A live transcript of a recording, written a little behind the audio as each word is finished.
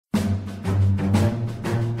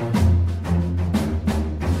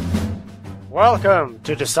Welcome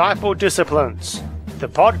to Disciple Disciplines, the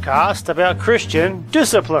podcast about Christian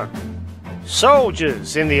discipline.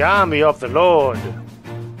 Soldiers in the army of the Lord.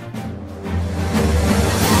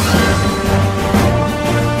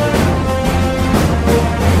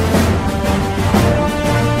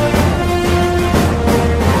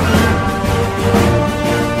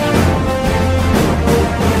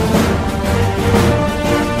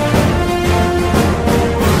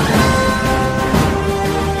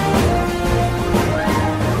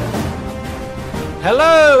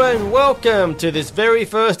 Hello and welcome to this very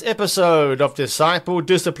first episode of Disciple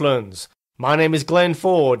Disciplines. My name is Glenn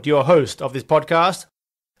Ford, your host of this podcast.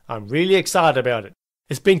 I'm really excited about it.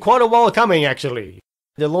 It's been quite a while coming, actually.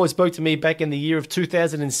 The Lord spoke to me back in the year of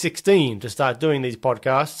 2016 to start doing these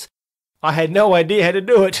podcasts. I had no idea how to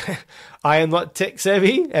do it. I am not tech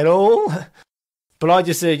savvy at all. But I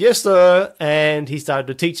just said, yes sir, and he started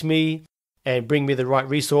to teach me and bring me the right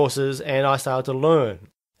resources, and I started to learn.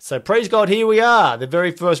 So praise God, here we are, the very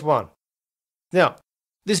first one. Now,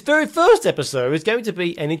 this very first episode is going to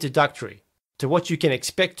be an introductory to what you can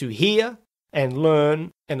expect to hear and learn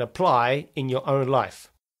and apply in your own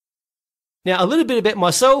life. Now, a little bit about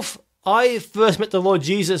myself. I first met the Lord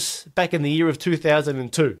Jesus back in the year of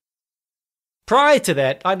 2002. Prior to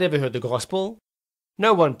that, I never heard the gospel.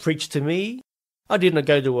 No one preached to me. I did not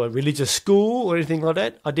go to a religious school or anything like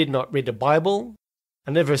that. I did not read the Bible.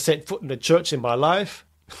 I never set foot in a church in my life.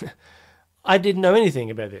 I didn't know anything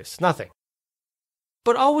about this, nothing.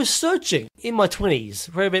 But I was searching in my 20s,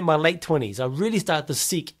 probably in my late 20s. I really started to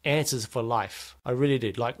seek answers for life. I really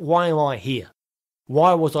did. Like, why am I here?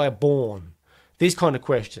 Why was I born? These kind of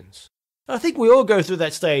questions. And I think we all go through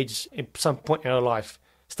that stage at some point in our life,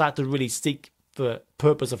 start to really seek the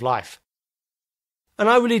purpose of life. And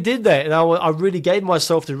I really did that. And I really gave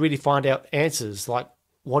myself to really find out answers, like,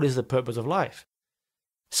 what is the purpose of life?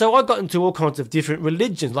 So I got into all kinds of different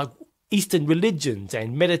religions, like Eastern religions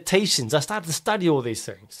and meditations. I started to study all these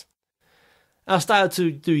things. I started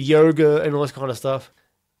to do yoga and all this kind of stuff.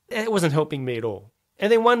 It wasn't helping me at all. And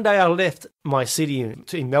then one day I left my city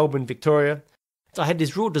in Melbourne, Victoria. So I had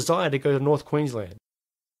this real desire to go to North Queensland.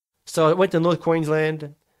 So I went to North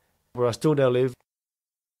Queensland, where I still now live.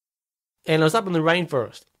 And I was up in the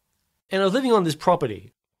rainforest. And I was living on this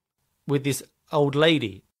property with this old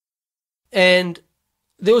lady. And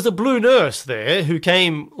there was a blue nurse there who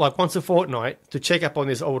came like once a fortnight to check up on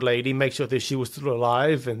this old lady, make sure that she was still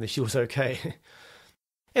alive and that she was okay.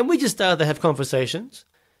 And we just started to have conversations.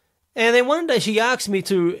 And then one day she asked me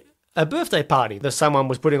to a birthday party that someone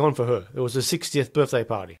was putting on for her. It was her 60th birthday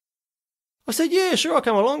party. I said, yeah, sure, I'll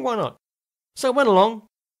come along, why not? So I went along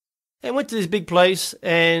and went to this big place,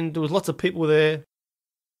 and there was lots of people there.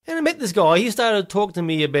 And I met this guy. He started to talk to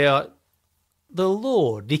me about the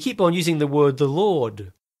Lord. He kept on using the word the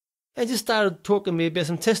Lord. And just started talking to me about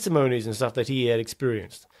some testimonies and stuff that he had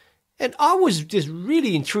experienced. And I was just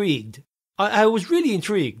really intrigued. I was really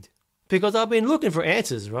intrigued because I've been looking for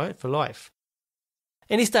answers, right, for life.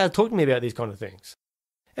 And he started talking to me about these kind of things.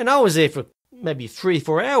 And I was there for maybe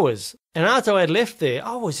 3-4 hours. And after I had left there,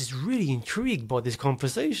 I was just really intrigued by this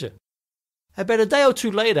conversation. About a day or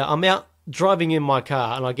two later, I'm out driving in my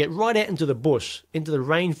car and I get right out into the bush, into the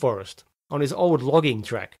rainforest, on this old logging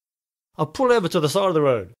track. I pull over to the side of the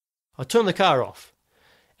road. I turn the car off.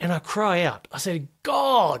 And I cry out. I said,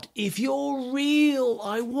 God, if you're real,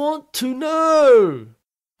 I want to know.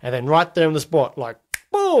 And then right there on the spot, like,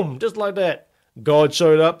 boom, just like that, God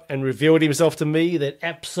showed up and revealed himself to me that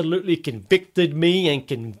absolutely convicted me and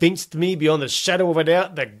convinced me beyond the shadow of a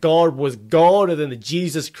doubt that God was God and that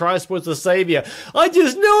Jesus Christ was the Savior. I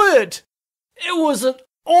just knew it. It was an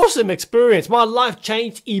awesome experience. My life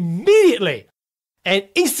changed immediately. And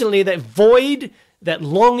instantly that void, that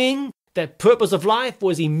longing, that purpose of life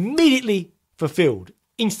was immediately fulfilled.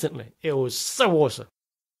 Instantly. It was so awesome.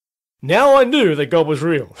 Now I knew that God was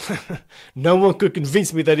real. No one could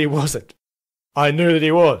convince me that he wasn't. I knew that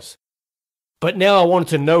he was. But now I wanted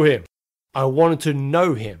to know him. I wanted to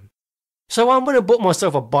know him. So I went and bought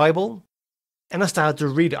myself a Bible and I started to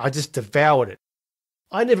read it. I just devoured it.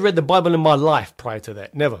 I never read the Bible in my life prior to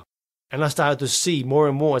that, never. And I started to see more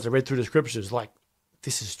and more as I read through the scriptures, like,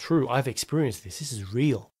 this is true, I've experienced this is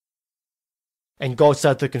real. And God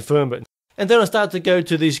started to confirm it. And then I started to go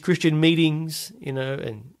to these Christian meetings,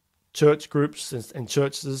 and church groups and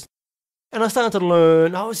churches. And I started to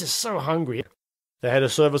learn. I was just so hungry. They had a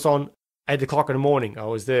service on 8 o'clock in the morning, I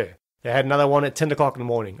was there. They had another one at 10 o'clock in the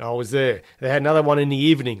morning, I was there. They had another one in the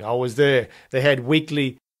evening, I was there. They had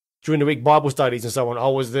weekly, during the week, Bible studies and so on, I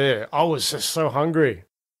was there. I was just so hungry.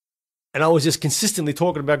 And I was just consistently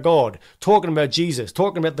talking about God, talking about Jesus,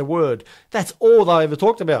 talking about the Word. That's all I ever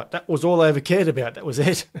talked about. That was all I ever cared about. That was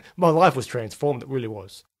it. My life was transformed. It really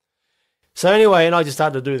was. So anyway, and I just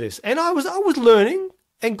started to do this. And I was learning,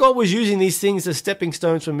 and God was using these things as stepping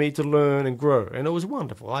stones for me to learn and grow. And it was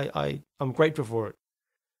wonderful. I'm grateful for it.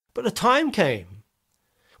 But a time came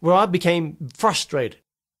where I became frustrated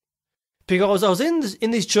because I was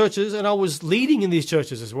in these churches, and I was leading in these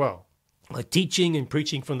churches as well, like teaching and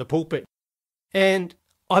preaching from the pulpit. And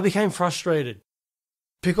I became frustrated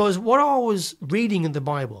because what I was reading in the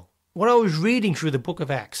Bible, what I was reading through the book of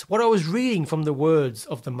Acts, what I was reading from the words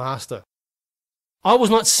of the Master, I was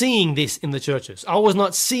not seeing this in the churches. I was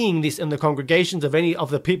not seeing this in the congregations of any of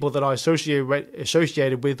the people that I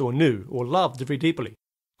associated with or knew or loved very deeply.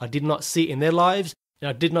 I did not see it in their lives, and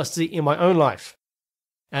I did not see it in my own life.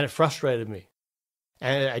 And it frustrated me.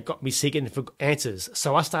 And it got me seeking for answers.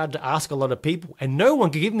 So I started to ask a lot of people, and no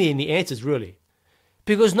one could give me any answers, really,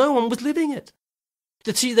 because no one was living it.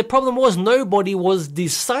 See, the problem was nobody was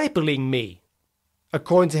discipling me,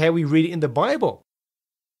 according to how we read it in the Bible.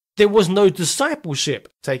 There was no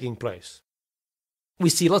discipleship taking place. We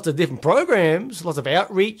see lots of different programs, lots of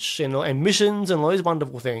outreach and missions and all those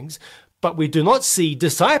wonderful things, but we do not see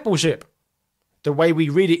discipleship the way we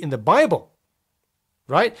read it in the Bible.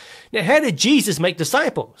 Right? Now, how did Jesus make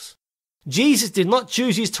disciples? Jesus did not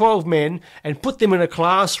choose his 12 men and put them in a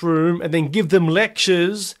classroom and then give them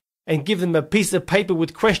lectures and give them a piece of paper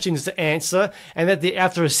with questions to answer, and that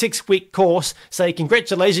after a 6-week course say,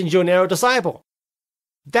 congratulations, you're now a disciple.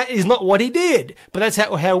 That is not what he did, but that's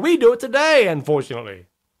how we do it today, unfortunately.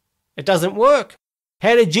 It doesn't work.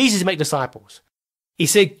 How did Jesus make disciples? He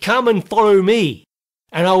said, come and follow me,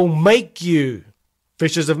 and I will make you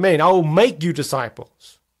fishers of men. I will make you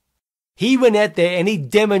disciples. He went out there and he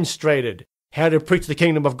demonstrated how to preach the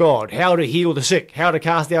kingdom of God, how to heal the sick, how to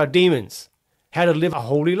cast out demons, how to live a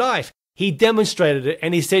holy life. He demonstrated it,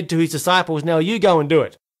 and he said to his disciples, now you go and do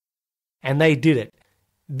it. And they did it.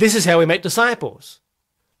 This is how we make disciples.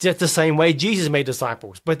 Just the same way Jesus made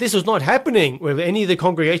disciples. But this was not happening with any of the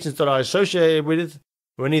congregations that I associated with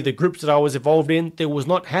or any of the groups that I was involved in. It was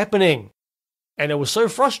not happening. And it was so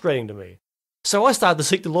frustrating to me. So I started to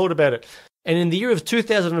seek the Lord about it. And in the year of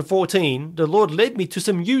 2014, the Lord led me to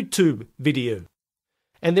some YouTube video.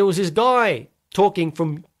 And there was this guy talking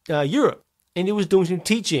from Europe, and he was doing some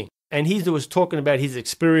teaching. And he was talking about his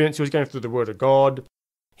experience. He was going through the Word of God,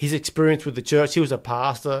 his experience with the church. He was a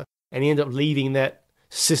pastor, and he ended up leaving that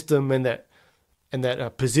system and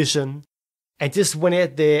that position, and just went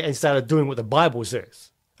out there and started doing what the Bible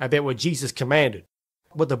says about what Jesus commanded,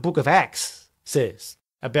 what the book of Acts says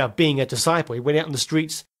about being a disciple. He went out in the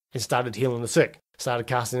streets and started healing the sick, started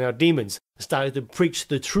casting out demons, started to preach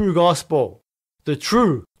the true gospel. The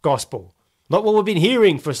true gospel. Not what we've been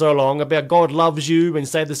hearing for so long about God loves you and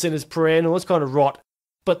save the sinner's prayer and all this kind of rot,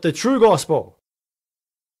 but the true gospel.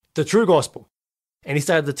 The true gospel. And he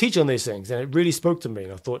started to teach on these things, and it really spoke to me,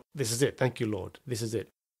 and I thought, this is it. Thank you, Lord. This is it.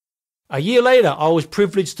 A year later, I was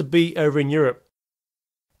privileged to be over in Europe,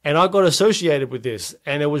 and I got associated with this,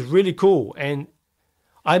 and it was really cool. And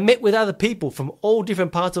I met with other people from all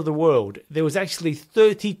different parts of the world. There was actually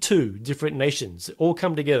 32 different nations that all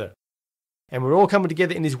come together. And we're all coming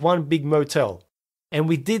together in this one big motel. And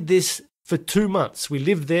we did this for 2 months. We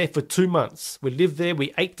lived there for 2 months. We lived there,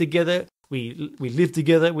 we ate together, we lived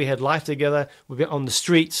together, we had life together, we were on the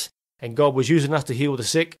streets, and God was using us to heal the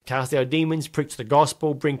sick, cast out demons, preach the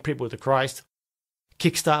gospel, bring people to Christ,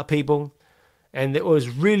 kickstart people. And it was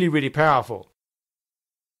really, really powerful.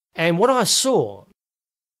 And what I saw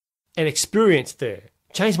and experienced there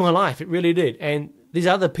changed my life. It really did. And these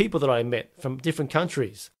other people that I met from different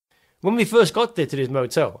countries, when we first got there to this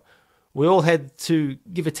motel, we all had to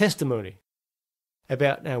give a testimony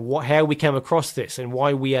about how we came across this and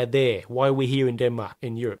why we are there, why we're here in Denmark,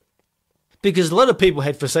 in Europe. Because a lot of people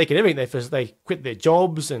had forsaken everything. They quit their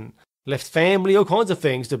jobs and left family, all kinds of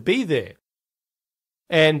things to be there.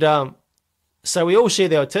 And so we all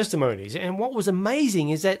shared our testimonies. And what was amazing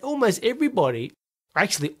is that almost everybody,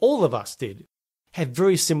 actually all of us did, had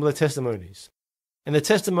very similar testimonies. And the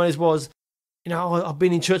testimonies was, I've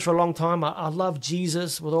been in church for a long time. I love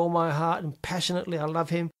Jesus with all my heart and passionately. I love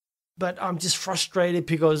him. But I'm just frustrated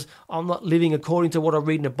because I'm not living according to what I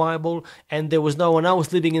read in the Bible. And there was no one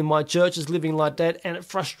else living in my churches living like that. And it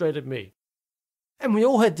frustrated me. And we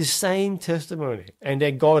all had the same testimony. And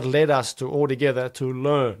then God led us to all together to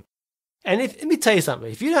learn. And let me tell you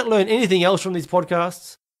something. If you don't learn anything else from these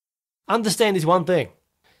podcasts, understand this one thing.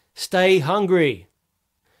 Stay hungry.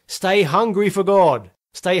 Stay hungry for God.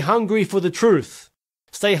 Stay hungry for the truth.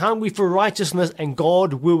 Stay hungry for righteousness, and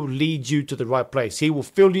God will lead you to the right place. He will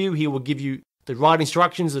fill you. He will give you the right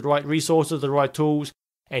instructions, the right resources, the right tools,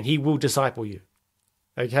 and He will disciple you.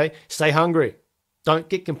 Okay? Stay hungry. Don't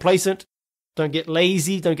get complacent. Don't get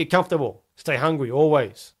lazy. Don't get comfortable. Stay hungry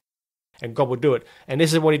always. And God will do it. And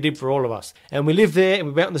this is what He did for all of us. And we lived there, and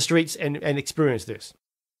we went out in the streets and experienced this.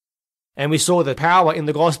 And we saw the power in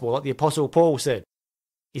the gospel, like the Apostle Paul said.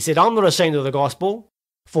 He said, I'm not ashamed of the gospel,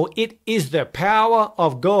 for it is the power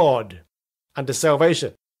of God unto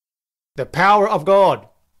salvation. The power of God.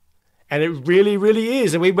 And it really, really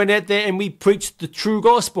is. And we went out there and we preached the true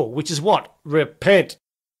gospel, which is what? Repent.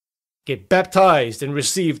 Get baptized and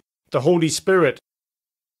receive the Holy Spirit.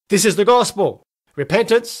 This is the gospel.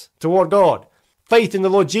 Repentance toward God. Faith in the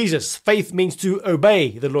Lord Jesus. Faith means to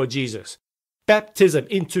obey the Lord Jesus. Baptism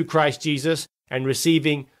into Christ Jesus and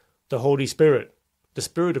receiving the Holy Spirit, the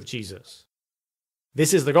Spirit of Jesus.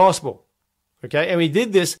 This is the gospel. Okay, and we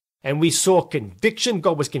did this and we saw conviction.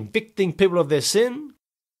 God was convicting people of their sin,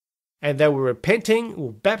 and they were repenting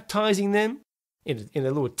or baptizing them in a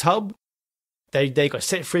little tub. They got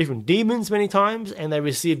set free from demons many times, and they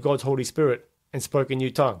received God's Holy Spirit and spoke in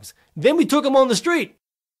new tongues. Then we took them on the street,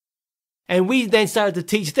 and we then started to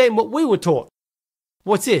teach them what we were taught.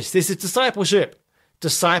 What's this? This is discipleship.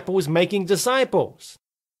 Disciples making disciples.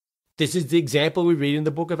 This is the example we read in the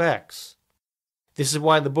book of Acts. This is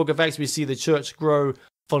why in the book of Acts we see the church grow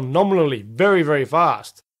phenomenally, very, very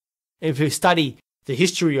fast. And if we study the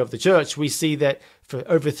history of the church, we see that for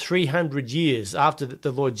over 300 years after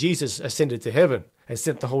the Lord Jesus ascended to heaven and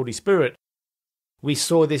sent the Holy Spirit, we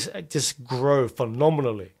saw this just grow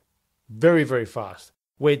phenomenally, very, very fast,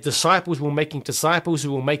 where disciples were making disciples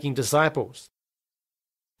who were making disciples.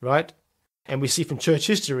 Right? And we see from church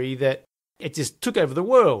history that it just took over the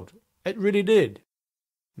world. It really did.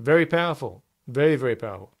 Very powerful. Very, very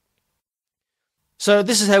powerful. So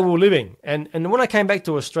this is how we were living. And when I came back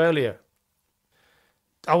to Australia,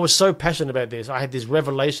 I was so passionate about this. I had this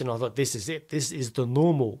revelation. I thought, this is it. This is the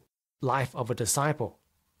normal life of a disciple.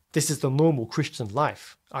 This is the normal Christian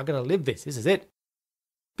life. I'm going to live this. This is it.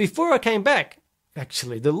 Before I came back,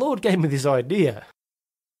 actually, the Lord gave me this idea.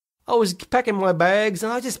 I was packing my bags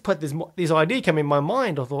and I just put this idea came in my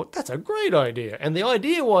mind. I thought, that's a great idea. And the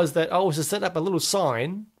idea was that I was to set up a little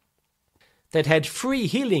sign that had free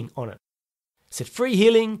healing on it. It said free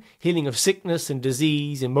healing, healing of sickness and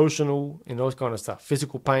disease, emotional, and all this kind of stuff.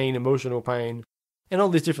 Physical pain, emotional pain, and all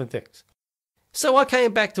these different things. So I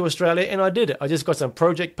came back to Australia and I did it. I just got some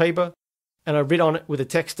project paper and I writ on it with a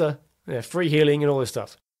texter, free healing and all this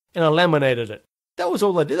stuff. And I laminated it. That was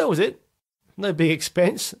all I did. That was it. No big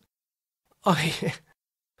expense. I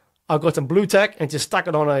got some blue tack and just stuck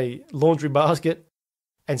it on a laundry basket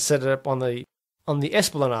and set it up on the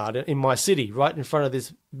esplanade in my city, right in front of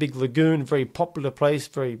this big lagoon, very popular place,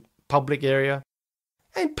 very public area.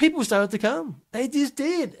 And people started to come. They just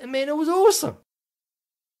did. I mean, it was awesome.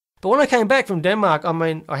 But when I came back from Denmark,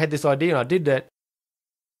 I had this idea and I did that.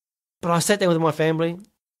 But I sat there with my family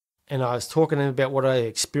and I was talking to them about what I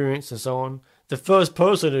experienced and so on. The first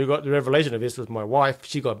person who got the revelation of this was my wife.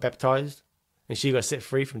 She got baptized and she got set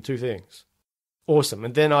free from two things. Awesome.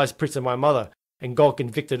 And then I preached to my mother and God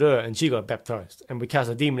convicted her and she got baptized. And we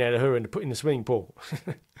cast a demon out of her and put in the swimming pool.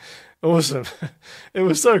 Awesome. It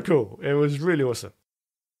was so cool. It was really awesome.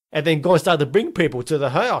 And then God started to bring people to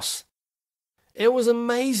the house. It was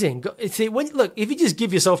amazing. See, look, if you just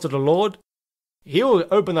give yourself to the Lord, He'll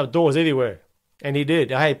open up doors everywhere. And He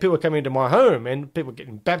did. I had people coming into my home and people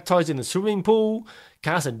getting baptized in the swimming pool,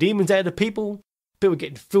 casting demons out of people, people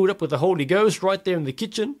getting filled up with the Holy Ghost right there in the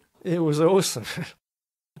kitchen. It was awesome.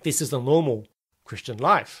 This is the normal Christian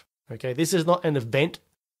life. Okay, this is not an event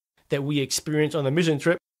that we experience on a mission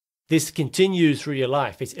trip. This continues through your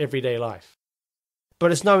life. It's everyday life.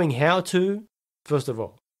 But it's knowing how to, first of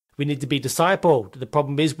all. We need to be discipled. The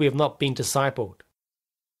problem is we have not been discipled.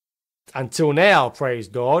 Until now, praise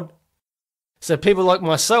God. So people like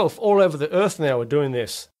myself all over the earth now are doing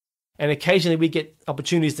this. And occasionally we get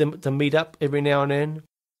opportunities to meet up every now and then.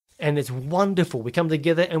 And it's wonderful. We come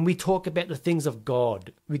together and we talk about the things of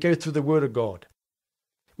God. We go through the Word of God.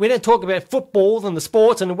 We don't talk about football and the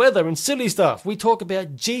sports and the weather and silly stuff. We talk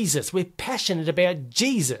about Jesus. We're passionate about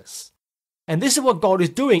Jesus. And this is what God is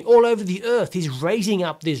doing all over the earth. He's raising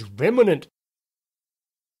up this remnant.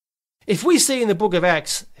 If we see in the book of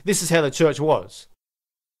Acts, this is how the church was.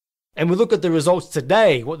 And we look at the results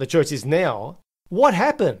today, what the church is now, what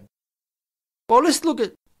happened? Well, let's look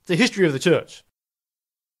at the history of the church.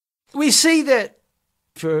 We see that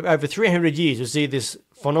for over 300 years, we see this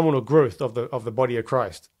phenomenal growth of the body of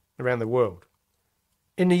Christ around the world.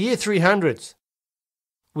 In the year 300s,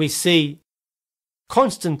 we see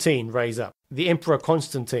Constantine raised up, the Emperor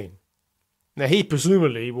Constantine. Now, he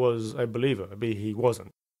presumably was a believer. Maybe he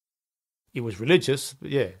wasn't. He was religious, but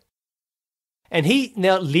yeah. And he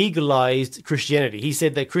now legalized Christianity. He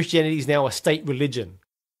said that Christianity is now a state religion.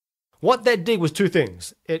 What that did was two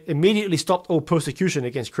things. It immediately stopped all persecution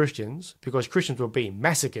against Christians because Christians were being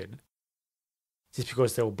massacred just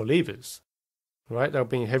because they were believers, right? They were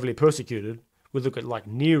being heavily persecuted. We look at like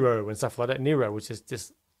Nero and stuff like that. Nero was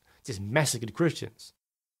just massacred Christians.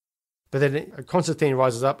 But then Constantine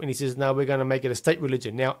rises up and he says, no, we're going to make it a state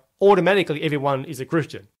religion. Now, automatically everyone is a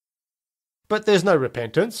Christian. But there's no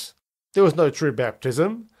repentance. There was no true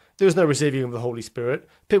baptism. There was no receiving of the Holy Spirit.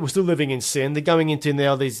 People still living in sin. They're going into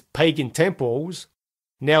now these pagan temples.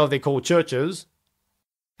 Now they're called churches.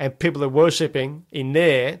 And people are worshipping in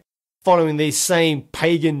there, following these same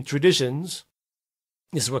pagan traditions.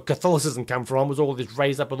 This is where Catholicism come from, was all this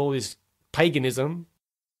raised up with all this paganism.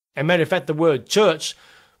 And matter of fact, the word church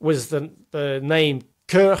was the name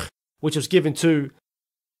Kirch, which was given to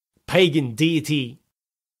pagan deity,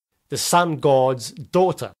 the sun god's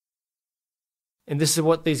daughter. And this is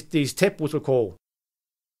what these temples were called.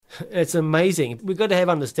 It's amazing. We've got to have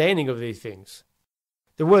understanding of these things.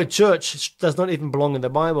 The word church does not even belong in the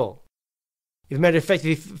Bible. As a matter of fact,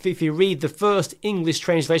 if you read the first English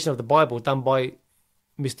translation of the Bible done by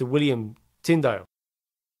Mr. William Tyndale,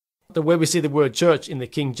 where we see the word church in the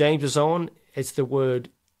King James and so on, it's the word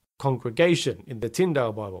congregation in the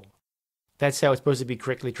Tyndale Bible. That's how it's supposed to be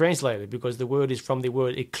correctly translated, because the word is from the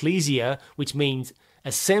word ecclesia, which means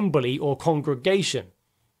assembly or congregation,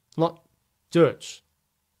 not church.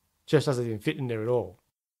 Church doesn't even fit in there at all.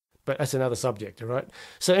 But that's another subject, all right?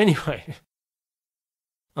 So anyway,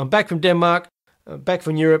 I'm back from Denmark, back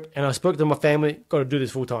from Europe, and I spoke to my family, got to do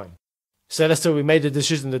this full time. So that's why we made the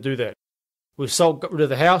decision to do that. We got rid of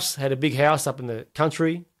the house, had a big house up in the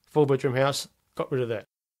country, 4-bedroom house, got rid of that.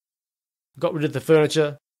 Got rid of the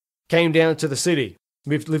furniture, came down to the city.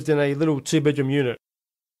 We lived in a little 2-bedroom unit.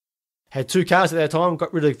 Had 2 cars at that time,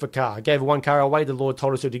 got rid of a car. Gave 1 car away, the Lord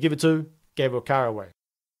told us who to give it to, gave a car away.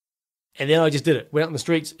 And then I just did it. Went out in the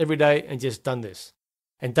streets every day and just done this.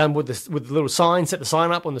 And done with the little sign, set the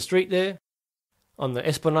sign up on the street there, on the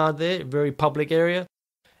esplanade there, very public area.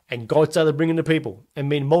 And God started bringing the people. And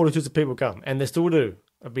multitudes of people come. And they still do.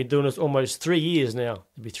 I've been doing this almost 3 years now.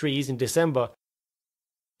 It'll be 3 years in December.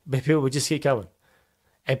 But people will just keep coming.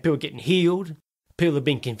 And people getting healed. People are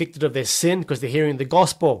being convicted of their sin because they're hearing the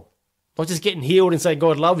gospel. Not just getting healed and saying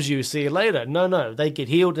God loves you, see you later. No. They get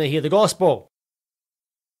healed and they hear the gospel.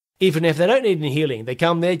 Even if they don't need any healing, they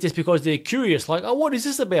come there just because they're curious. Like, oh, what is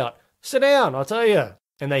this about? Sit down, I'll tell you.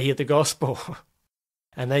 And they hear the gospel.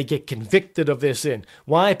 And they get convicted of their sin.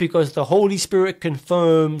 Why? Because the Holy Spirit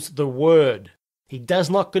confirms the word. He does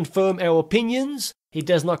not confirm our opinions. He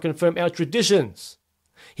does not confirm our traditions.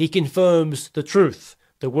 He confirms the truth.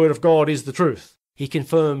 The word of God is the truth. He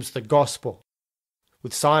confirms the gospel.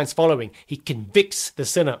 With signs following, he convicts the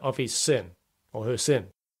sinner of his sin or her sin.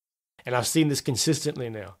 And I've seen this consistently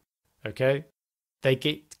now. Okay? They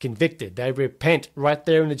get convicted. They repent right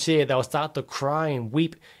there in the chair. They'll start to cry and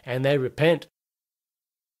weep and they repent.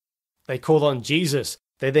 They call on Jesus.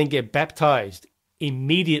 They then get baptized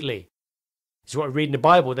immediately. This is what we read in the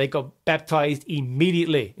Bible. They got baptized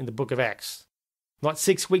immediately in the book of Acts. Not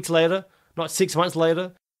 6 weeks later, not 6 months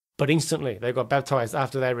later, but instantly they got baptized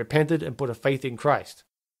after they repented and put a faith in Christ.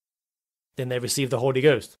 Then they received the Holy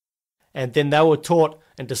Ghost. And then they were taught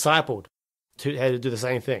and discipled to how to do the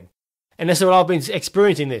same thing. And that's what I've been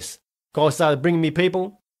experiencing this. God started bringing me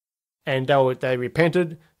people and they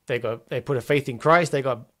repented. They put a faith in Christ. They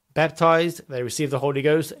got baptized. They received the Holy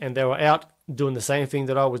Ghost and they were out doing the same thing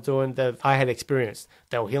that I was doing, that I had experienced.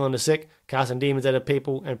 They were healing the sick, casting demons out of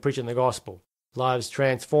people and preaching the gospel. Lives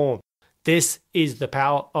transformed. This is the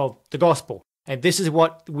power of the gospel. And this is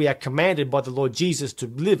what we are commanded by the Lord Jesus to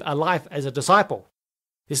live a life as a disciple.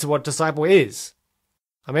 This is what a disciple is.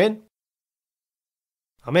 Amen?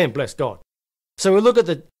 Amen. Bless God. So we look at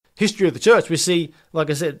the history of the church. We see,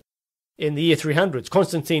 like I said, in the year 300s,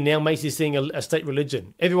 Constantine now makes this thing a state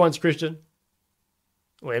religion. Everyone's Christian.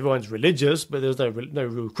 Well, everyone's religious, but there's no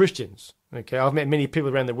real Christians. Okay, I've met many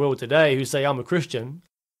people around the world today who say, I'm a Christian.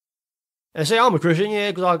 And they say, I'm a Christian,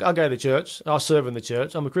 yeah, because I go to church. I serve in the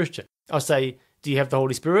church. I'm a Christian. I say, do you have the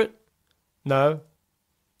Holy Spirit? No.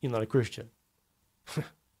 You're not a Christian.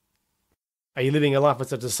 Are you living a life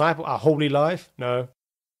as a disciple, a holy life? No.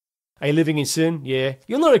 Are you living in sin? Yeah.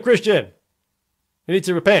 You're not a Christian. You need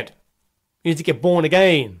to repent. You need to get born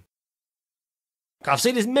again. I've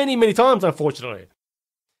seen this many, many times, unfortunately.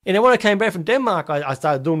 And then when I came back from Denmark, I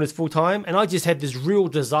started doing this full time, and I just had this real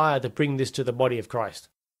desire to bring this to the body of Christ.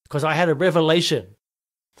 Because I had a revelation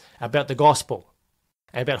about the gospel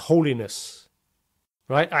and about holiness,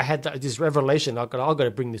 right? I had this revelation. I've got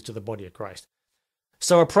to bring this to the body of Christ.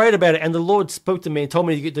 So I prayed about it, and the Lord spoke to me and told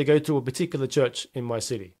me to go to a particular church in my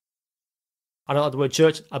city. I don't like the word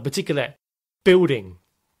church, a particular building,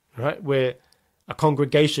 right, where a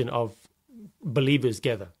congregation of believers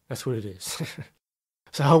gather. That's what it is.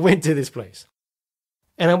 So I went to this place.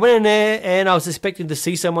 And I went in there, and I was expecting to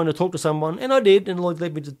see someone, to talk to someone, and I did, and the Lord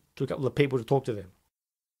led me to a couple of people to talk to them.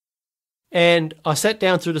 And I sat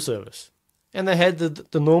down through the service, and they had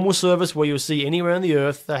the normal service where you'll see anywhere on the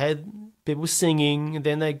earth. They had people singing, and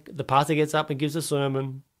then the pastor gets up and gives a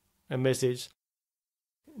sermon, a message.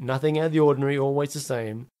 Nothing out of the ordinary, always the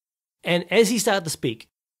same. And as he started to speak,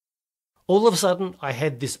 all of a sudden I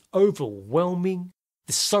had this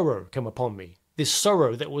sorrow come upon me. This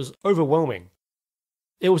sorrow that was overwhelming.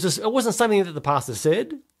 It wasn't something that the pastor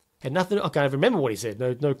said. Had nothing. I can't even remember what he said.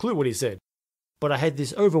 No clue what he said. But I had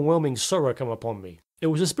this overwhelming sorrow come upon me. It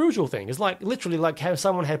was a spiritual thing. It's like literally like how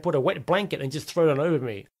someone had put a wet blanket and just thrown it over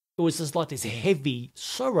me. It was just like this heavy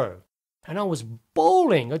sorrow. And I was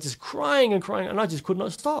bawling. I was just crying, and I just could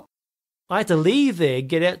not stop. I had to leave there,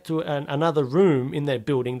 get out to another room in that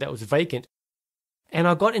building that was vacant. And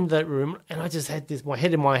I got into that room, and I just had my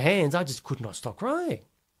head in my hands. I just could not stop crying.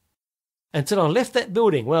 Until I left that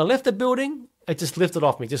building. When I left the building, it just lifted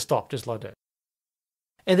off me, just stopped, just like that.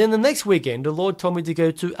 And then the next weekend, the Lord told me to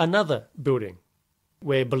go to another building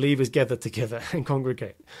where believers gather together and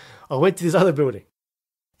congregate. I went to this other building,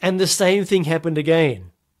 and the same thing happened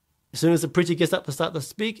again. As soon as the preacher gets up to start to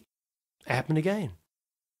speak, it happened again.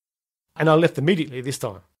 And I left immediately this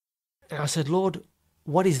time. And I said, Lord,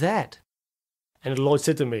 what is that? And the Lord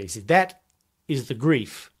said to me, he said, that is the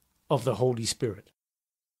grief of the Holy Spirit.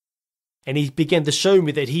 And he began to show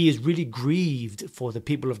me that he is really grieved for the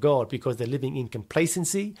people of God because they're living in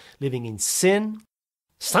complacency, living in sin.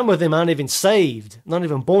 Some of them aren't even saved, not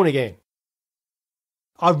even born again.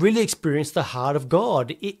 I really experienced the heart of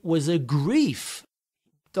God. It was a grief.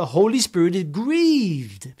 The Holy Spirit is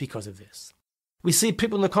grieved because of this. We see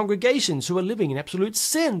people in the congregations who are living in absolute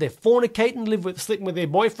sin. They're fornicating, sleeping with their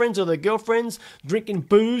boyfriends or their girlfriends, drinking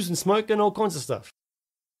booze and smoking, all kinds of stuff.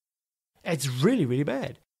 It's really, really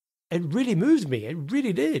bad. It really moved me. It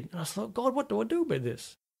really did. And I thought, God, what do I do about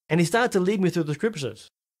this? And he started to lead me through the scriptures.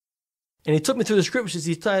 And he took me through the scriptures.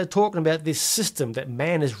 He started talking about this system that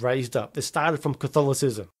man has raised up that started from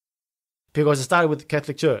Catholicism. Because it started with the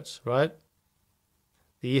Catholic Church, right?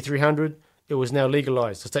 The year 300, it was now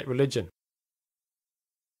legalized, a state religion.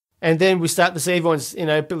 And then we start to see everyone's,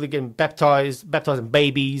 people getting baptizing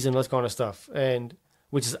babies and all this kind of stuff, and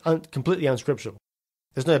which is completely unscriptural.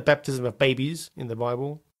 There's no baptism of babies in the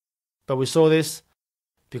Bible. But we saw this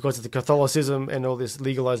because of the Catholicism and all this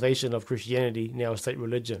legalization of Christianity, now a state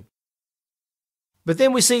religion. But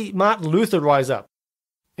then we see Martin Luther rise up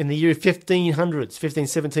in the year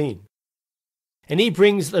 1517. And he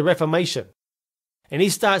brings the Reformation. And he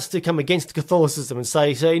starts to come against Catholicism and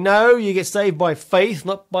say, no, you get saved by faith,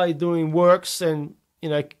 not by doing works and,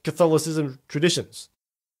 Catholicism traditions.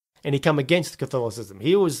 And he come against Catholicism.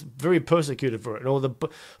 He was very persecuted for it. And all the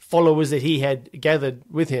followers that he had gathered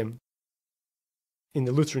with him in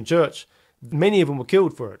the Lutheran Church, many of them were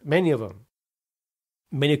killed for it. Many of them.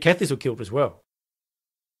 Many Catholics were killed as well.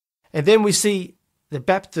 And then we see the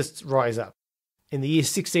Baptists rise up. In the year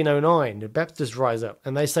 1609, the Baptists rise up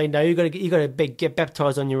and they say, no, you got to get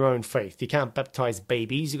baptized on your own faith. You can't baptize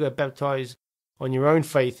babies. You got to baptize on your own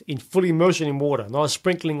faith in full immersion in water, not a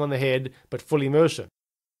sprinkling on the head, but full immersion.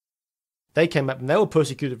 They came up and they were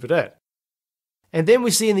persecuted for that. And then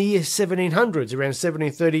we see in the year 1700s, around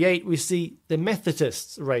 1738, we see the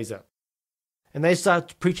Methodists raise up. And they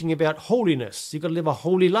start preaching about holiness. You've got to live a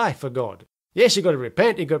holy life for God. Yes, you've got to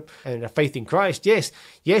repent, and a faith in Christ, yes.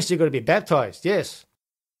 Yes, you've got to be baptized, yes.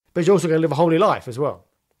 But you've also got to live a holy life as well.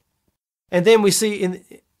 And then we see in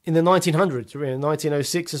the 1900s, around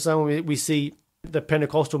 1906 or so, we see the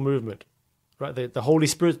Pentecostal movement, right? The Holy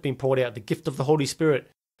Spirit's been poured out, the gift of the Holy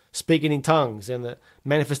Spirit, speaking in tongues, and the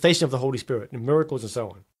manifestation of the Holy Spirit, and miracles and so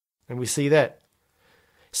on. And we see that.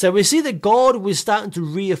 So we see that God was starting to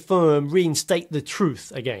reinstate the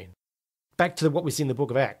truth again. Back to what we see in the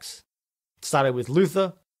book of Acts. It started with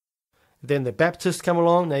Luther, then the Baptists come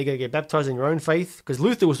along, now you got to get baptized in your own faith, because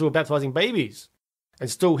Luther was still baptizing babies, and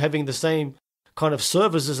still having the same kind of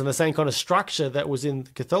services and the same kind of structure that was in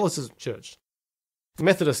the Catholicism church. The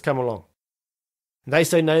Methodists come along. And they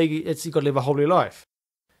say, no, you've got to live a holy life.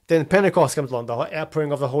 Then Pentecost comes along, the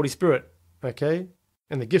outpouring of the Holy Spirit, okay?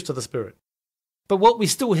 And the gifts of the Spirit. But what we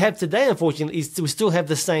still have today, unfortunately, is we still have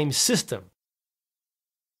the same system.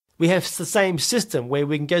 We have the same system where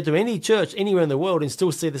we can go to any church anywhere in the world and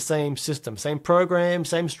still see the same system, same program,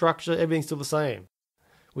 same structure, everything's still the same,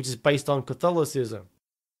 which is based on Catholicism.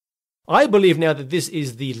 I believe now that this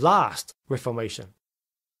is the last Reformation.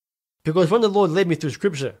 Because when the Lord led me through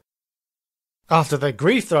Scripture, after the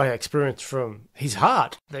grief that I experienced from his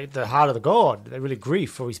heart, the heart of the God, that really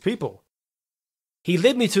grief for his people, he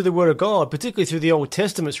led me to the Word of God, particularly through the Old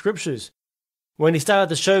Testament Scriptures, when he started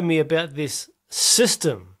to show me about this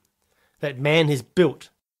system that man has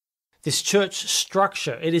built, this church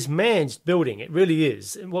structure. It is man's building, it really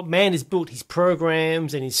is. And what man has built, his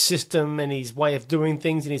programs and his system and his way of doing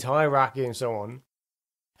things and his hierarchy and so on.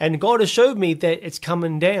 And God has showed me that it's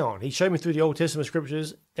coming down. He showed me through the Old Testament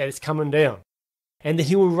Scriptures that it's coming down. And that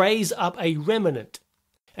he will raise up a remnant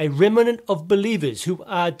of believers who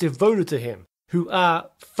are devoted to him, who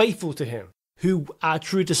are faithful to him, who are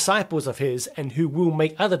true disciples of his, and who will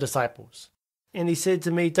make other disciples. And he said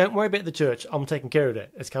to me, don't worry about the church. I'm taking care of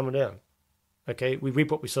that. It's coming down. Okay? We reap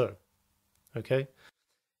what we sow. Okay?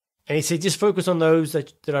 And he said, just focus on those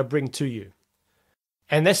that I bring to you.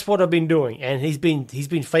 And that's what I've been doing. And he's been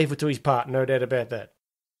faithful to his part, no doubt about that.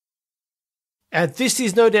 And this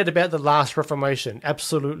is no doubt about the last Reformation.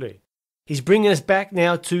 Absolutely. He's bringing us back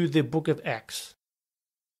now to the book of Acts.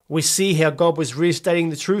 We see how God was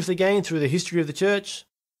restating the truth again through the history of the church,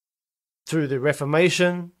 through the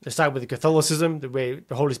Reformation. It started with the Catholicism, where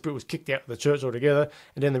the Holy Spirit was kicked out of the church altogether,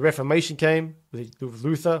 and then the Reformation came with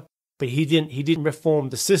Luther. But he didn't reform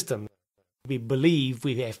the system. We believe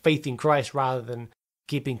we have faith in Christ rather than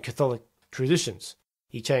keeping Catholic traditions.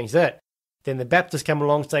 He changed that. Then the Baptists come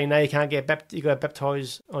along saying, no, you can't get baptized. You got to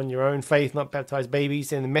baptize on your own faith, not baptize babies.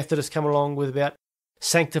 Then the Methodists come along with about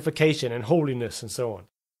sanctification and holiness and so on.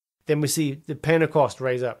 Then we see the Pentecost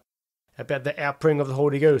raise up about the outpouring of the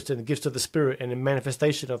Holy Ghost and the gifts of the Spirit and the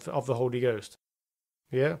manifestation of the Holy Ghost.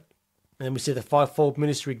 Yeah? And then we see the fivefold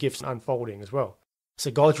ministry gifts unfolding as well. So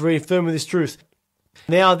God's reaffirming this truth.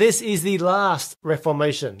 Now this is the last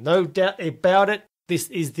Reformation. No doubt about it. This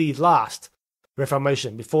is the last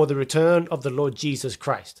Reformation before the return of the Lord Jesus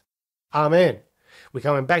Christ. Amen. We're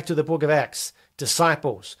coming back to the book of Acts.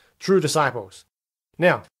 Disciples, true disciples.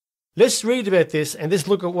 Now, let's read about this and let's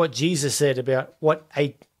look at what Jesus said about what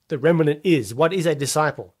the remnant is. What is a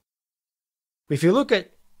disciple? If you look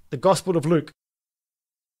at the Gospel of Luke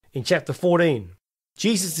in chapter 14,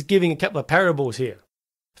 Jesus is giving a couple of parables here.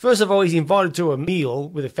 First of all, he's invited to a meal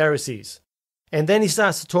with the Pharisees. And then he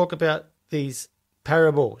starts to talk about these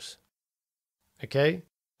parables. Okay?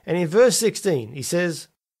 And in verse 16, he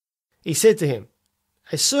said to him,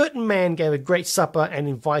 a certain man gave a great supper and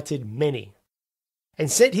invited many, and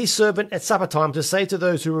sent his servant at supper time to say to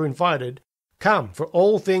those who were invited, come, for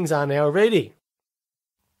all things are now ready.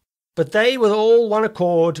 But they with all one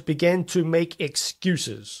accord began to make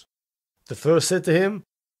excuses. The first said to him,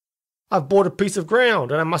 I've bought a piece of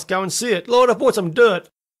ground and I must go and see it. Lord, I bought some dirt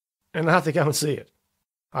and I have to go and see it.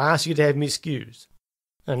 I ask you to have me excused.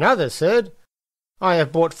 Another said, I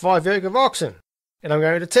have bought 5 yoke of oxen and I'm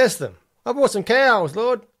going to test them. I bought some cows,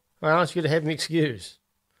 Lord. I ask you to have me excused.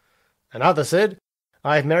 Another said,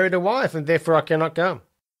 I have married a wife and therefore I cannot come.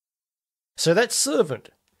 So that servant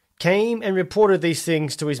came and reported these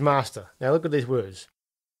things to his master. Now look at these words.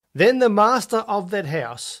 Then the master of that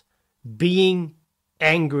house, being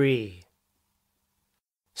angry,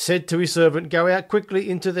 said to his servant, go out quickly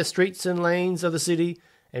into the streets and lanes of the city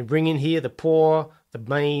and bring in here the poor, the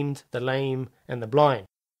maimed, the lame, and the blind.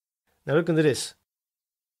 Now look into this.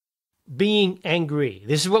 Being angry.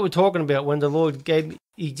 This is what we're talking about when the Lord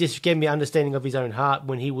just gave me understanding of his own heart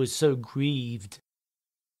when he was so grieved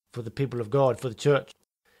for the people of God, for the church.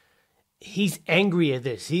 He's angry at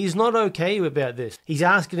this. He's not okay about this. He's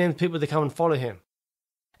asking them people to come and follow him.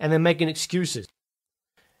 And they're making excuses.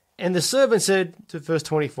 And the servant said, to verse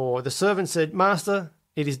 24, the servant said, Master,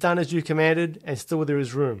 it is done as you commanded, and still there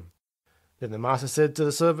is room. Then the master said to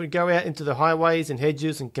the servant, go out into the highways and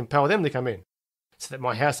hedges and compel them to come in, so that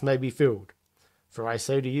my house may be filled. For I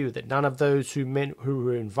say to you that none of those who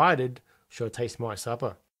were invited shall taste my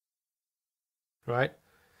supper. Right?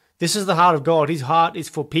 This is the heart of God. His heart is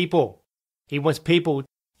for people. He wants people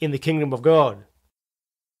in the kingdom of God.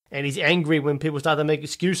 And he's angry when people start to make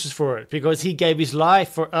excuses for it, because he gave his life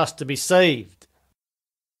for us to be saved.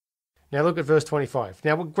 Now look at verse 25.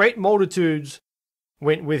 Now great multitudes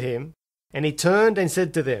went with him, and he turned and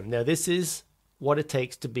said to them, now this is what it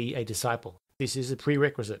takes to be a disciple. This is a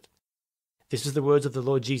prerequisite. This is the words of the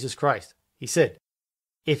Lord Jesus Christ. He said,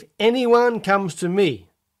 if anyone comes to me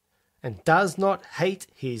and does not hate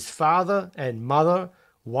his father and mother,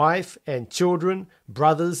 wife and children,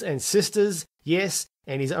 brothers and sisters, yes,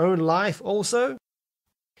 and his own life also,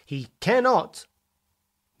 he cannot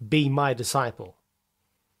be my disciple.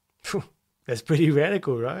 That's pretty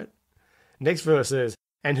radical, right? Next verse says,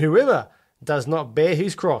 and whoever does not bear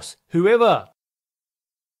his cross, whoever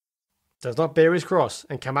does not bear his cross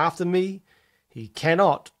and come after me, he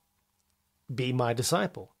cannot be my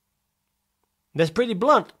disciple. That's pretty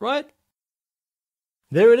blunt, right?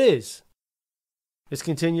 There it is. Let's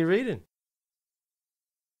continue reading.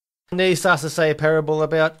 And then he starts to say a parable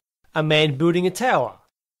about a man building a tower.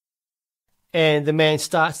 And the man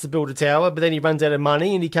starts to build a tower, but then he runs out of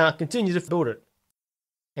money and he can't continue to build it.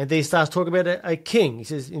 And then he starts talking about a king. He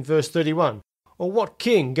says in verse 31, or what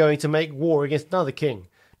king going to make war against another king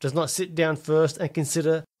does not sit down first and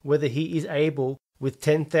consider whether he is able with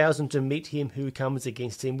 10,000 to meet him who comes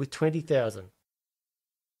against him with 20,000.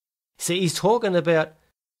 See, he's talking about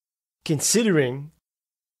considering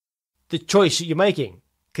the choice that you're making.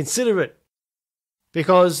 Consider it.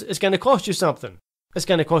 Because it's going to cost you something. It's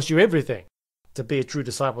going to cost you everything to be a true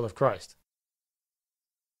disciple of Christ.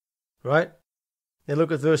 Right? Now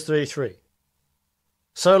look at verse 33.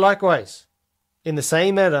 So likewise, in the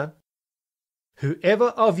same manner, whoever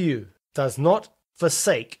of you does not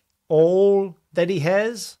forsake all that he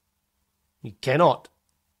has, he cannot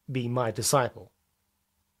be my disciple.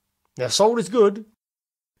 Now salt is good,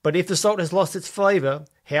 but if the salt has lost its flavour,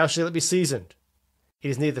 how shall it be seasoned? It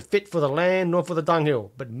is neither fit for the land nor for the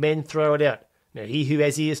dunghill, but men throw it out. Now he who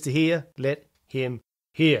has ears to hear, let him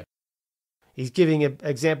hear. He's giving an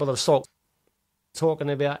example of salt. Talking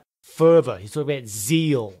about fervour. He's talking about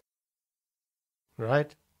zeal.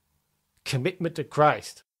 Right? Commitment to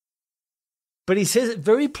Christ. But he says it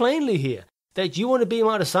very plainly here, that you want to be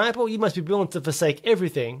my disciple, you must be willing to forsake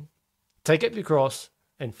everything, take up your cross,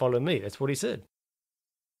 and follow me. That's what he said.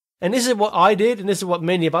 And this is what I did, and this is what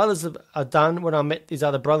many of others have done when I met these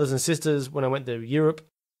other brothers and sisters when I went to Europe.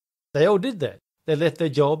 They all did that. They left their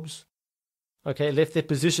jobs, left their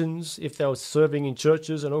positions, if they were serving in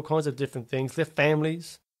churches and all kinds of different things, left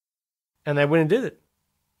families, and they went and did it.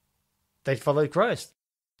 They followed Christ.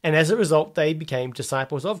 And as a result, they became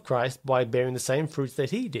disciples of Christ by bearing the same fruits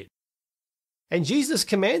that he did. And Jesus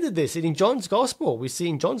commanded this. And in John's Gospel, we see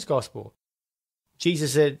in John's Gospel,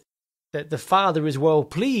 Jesus said that the Father is well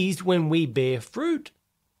pleased when we bear fruit.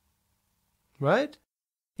 Right?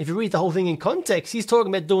 If you read the whole thing in context, he's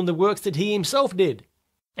talking about doing the works that he himself did.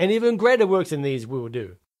 And even greater works than these we will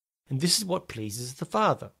do. And this is what pleases the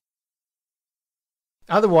Father.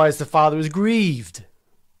 Otherwise, the Father is grieved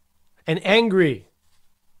and angry.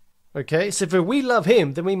 Okay, so if we love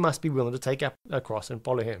him, then we must be willing to take up a cross and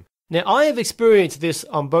follow him. Now, I have experienced this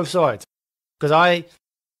on both sides, because I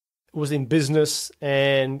was in business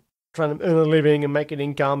and trying to earn a living and make an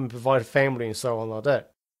income and provide a family and so on like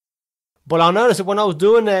that. But I noticed that when I was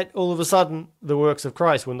doing that, all of a sudden, the works of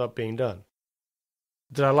Christ were not being done.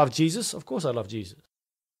 Did I love Jesus? Of course I love Jesus.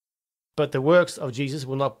 But the works of Jesus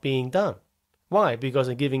were not being done. Why? Because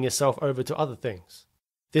I'm giving yourself over to other things.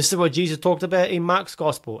 This is what Jesus talked about in Mark's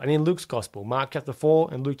Gospel and in Luke's Gospel, Mark chapter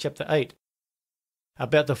 4 and Luke chapter 8,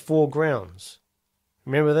 about the 4 grounds.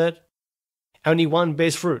 Remember that? Only one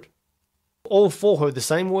bears fruit. All 4 heard the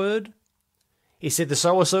same word. He said the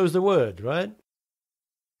sower sows the word, right?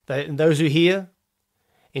 And those who hear,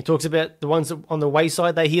 he talks about the ones that on the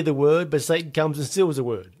wayside, they hear the word, but Satan comes and steals the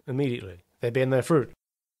word immediately. They bear no fruit.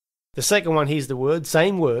 The second one hears the word,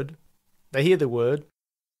 same word. They hear the word.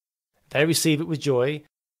 They receive it with joy.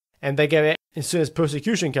 And they go out as soon as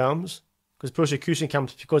persecution comes, because persecution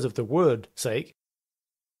comes because of the word's sake,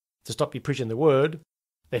 to stop you preaching the word,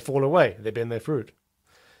 they fall away. They bear no fruit.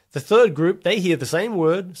 The third group, they hear the same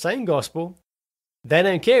word, same gospel. They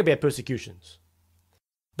don't care about persecutions.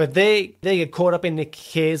 But they get caught up in the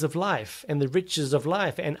cares of life and the riches of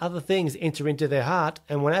life, and other things enter into their heart,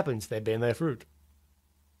 and what happens? They bear no fruit.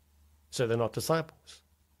 So they're not disciples.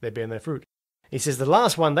 They bear no fruit. He says the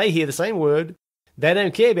last one, they hear the same word. They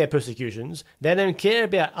don't care about persecutions. They don't care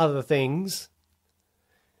about other things.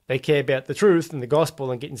 They care about the truth and the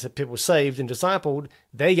gospel and getting some people saved and discipled.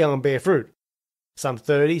 They go and bear fruit. Some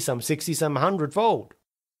 30, some 60, some 100-fold.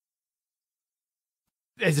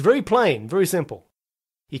 It's very plain, very simple.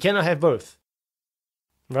 You cannot have both.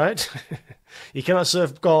 Right? You cannot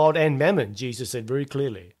serve God and mammon, Jesus said very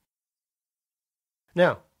clearly.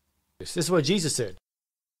 Now, this is what Jesus said.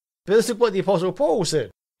 But let's look what the Apostle Paul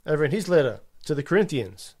said over in his letter to the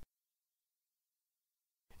Corinthians.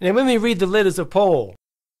 Now, when we read the letters of Paul,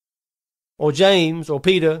 or James, or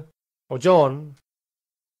Peter, or John,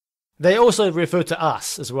 they also refer to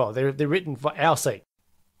us as well. They're written for our sake.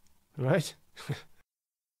 Right?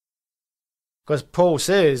 Because Paul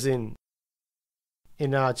says in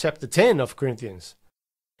chapter 10 of Corinthians,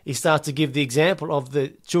 he starts to give the example of the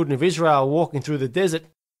children of Israel walking through the desert.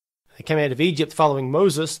 They came out of Egypt following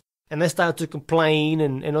Moses, and they started to complain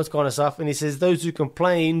and all this kind of stuff. And he says those who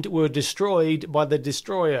complained were destroyed by the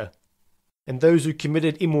destroyer. And those who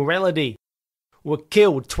committed immorality were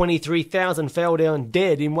killed. 23,000 fell down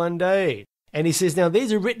dead in one day. And he says, now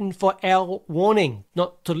these are written for our warning,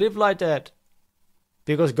 not to live like that.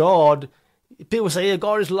 Because God, people say, yeah,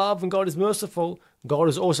 God is love and God is merciful. God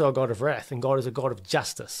is also a God of wrath, and God is a God of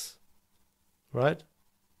justice. Right?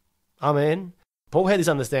 Amen. Paul had this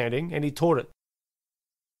understanding, and he taught it.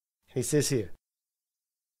 He says here,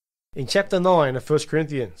 in chapter 9 of 1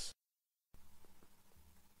 Corinthians,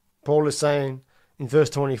 Paul is saying in verse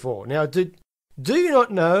 24, now do you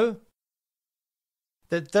not know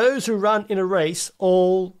that those who run in a race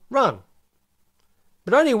all run,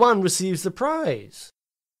 but only one receives the prize?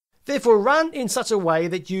 Therefore run in such a way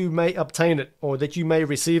that you may obtain it, or that you may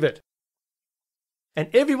receive it. And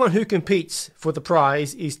everyone who competes for the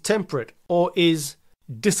prize is temperate, or is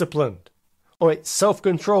disciplined, or it's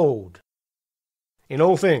self-controlled in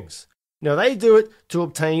all things. Now they do it to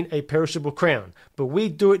obtain a perishable crown, but we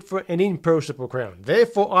do it for an imperishable crown.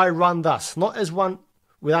 Therefore I run thus, not as one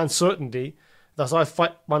with uncertainty, thus I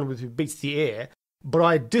fight one who beats the air, but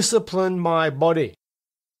I discipline my body,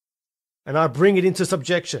 and I bring it into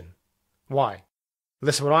subjection. Why?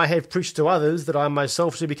 Lest when I have preached to others, that I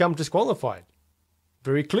myself should become disqualified.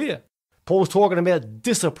 Very clear. Paul's talking about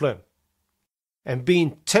discipline and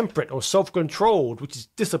being temperate or self-controlled, which is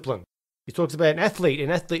discipline. He talks about an athlete. An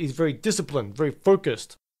athlete is very disciplined, very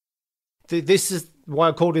focused. This is why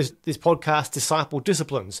I call this podcast Disciple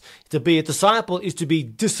Disciplines. To be a disciple is to be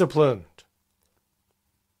disciplined.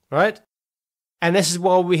 Right? And this is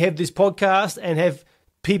why we have this podcast and have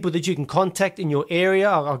people that you can contact in your area.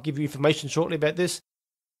 I'll give you information shortly about this.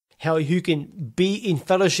 How you can be in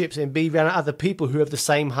fellowships and be around other people who have the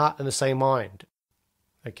same heart and the same mind.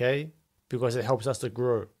 Okay? Because it helps us to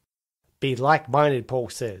grow. Be like-minded, Paul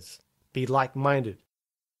says. Be like-minded.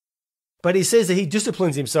 But he says that he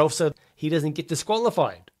disciplines himself so he doesn't get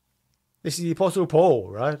disqualified. This is the Apostle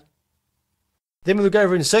Paul, right? Then we look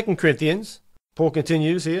over in 2 Corinthians. Paul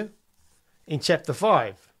continues here in chapter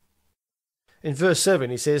 5. In verse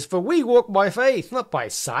 7 he says, for we walk by faith, not by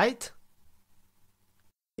sight.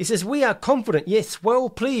 He says, we are confident, yes, well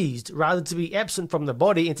pleased, rather to be absent from the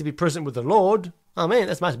body and to be present with the Lord. Amen,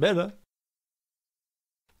 that's much better.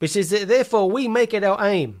 But he says, therefore we make it our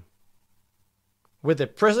aim, whether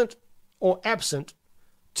present or absent,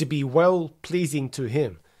 to be well pleasing to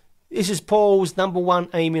him. This is Paul's number one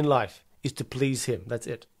aim in life, is to please him. That's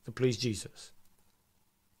it, to please Jesus.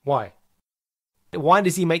 Why? Why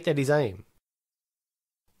does he make that his aim?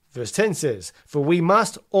 Verse 10 says, for we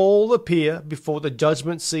must all appear before the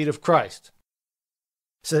judgment seat of Christ,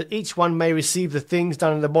 so that each one may receive the things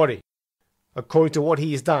done in the body, according to what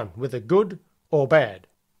he has done, whether good or bad.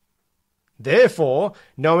 Therefore,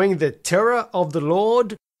 knowing the terror of the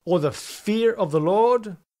Lord, or the fear of the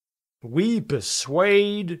Lord, we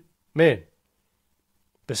persuade men.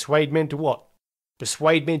 Persuade men to what?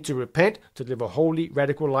 Persuade men to repent, to live a holy,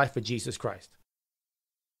 radical life for Jesus Christ.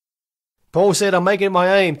 Paul said, I'm making it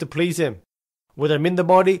my aim to please him. Whether I'm in the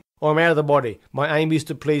body or I'm out of the body, my aim is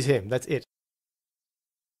to please him. That's it.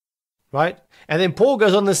 Right? And then Paul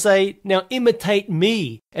goes on to say, now imitate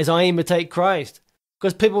me as I imitate Christ.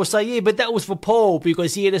 Because people will say, yeah, but that was for Paul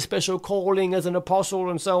because he had a special calling as an apostle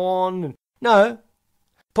and so on. No.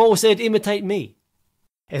 Paul said, imitate me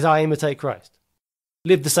as I imitate Christ.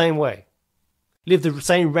 Live the same way. Live the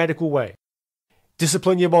same radical way.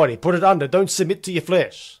 Discipline your body. Put it under. Don't submit to your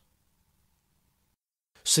flesh.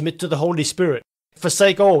 Submit to the Holy Spirit.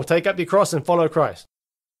 Forsake all. Take up your cross and follow Christ.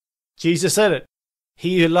 Jesus said it.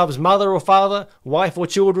 He who loves mother or father, wife or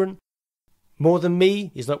children, more than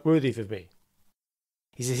me is not worthy of me.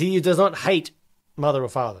 He says, he who does not hate mother or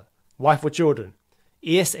father, wife or children,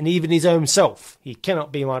 yes, and even his own self, he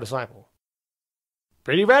cannot be my disciple.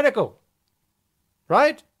 Pretty radical.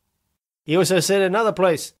 Right? He also said in another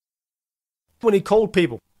place, when he called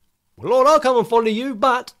people, Lord, I'll come and follow you,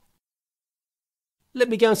 but let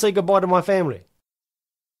me go and say goodbye to my family.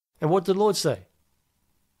 And what did the Lord say?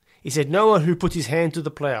 He said, no one who puts his hand to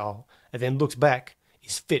the plough and then looks back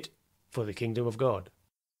is fit for the kingdom of God.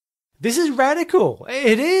 This is radical.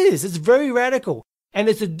 It is. It's very radical. And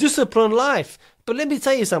it's a disciplined life. But let me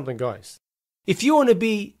tell you something, guys. If you want to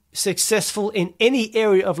be successful in any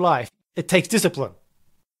area of life, it takes discipline.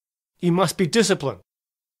 You must be disciplined.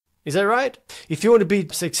 Is that right? If you want to be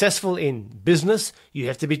successful in business, you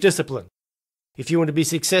have to be disciplined. If you want to be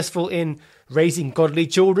successful in raising godly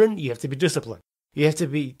children, you have to be disciplined. You have to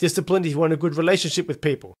be disciplined if you want a good relationship with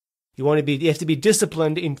people. You have to be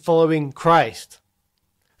disciplined in following Christ,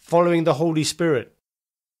 following the Holy Spirit.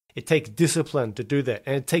 It takes discipline to do that,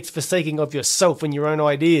 and it takes forsaking of yourself and your own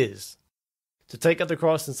ideas to take up the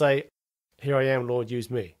cross and say, "Here I am, Lord, use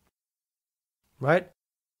me." Right?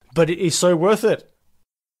 But it is so worth it.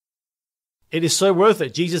 It is so worth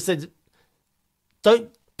it. Jesus said, don't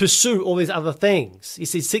pursue all these other things. He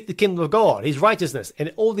said, seek the kingdom of God, his righteousness,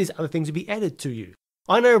 and all these other things will be added to you.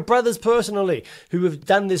 I know brothers personally who have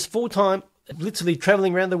done this full time, literally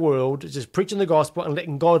traveling around the world, just preaching the gospel and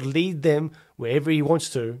letting God lead them wherever he wants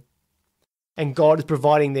to. And God is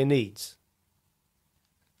providing their needs.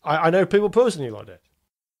 I know people personally like that.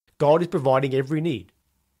 God is providing every need.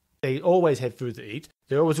 They always have food to eat.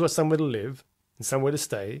 They always got somewhere to live and somewhere to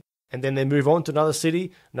stay. And then they move on to another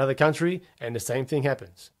city, another country, and the same thing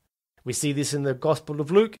happens. We see this in the Gospel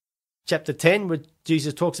of Luke, chapter 10, where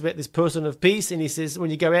Jesus talks about this person of peace, and he says,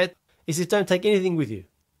 when you go out, he says, don't take anything with you.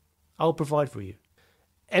 I'll provide for you.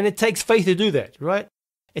 And it takes faith to do that, right?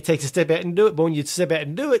 It takes a step out and do it, but when you step out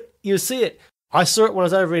and do it, you'll see it. I saw it when I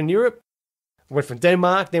was over in Europe. Went from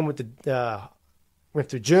Denmark, then went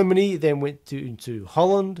to Germany, then went to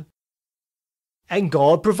Holland. And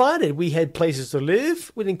God provided. We had places to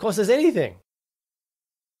live. It didn't cost us anything.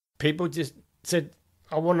 People just said,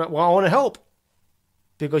 I want to help.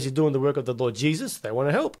 Because you're doing the work of the Lord Jesus, they want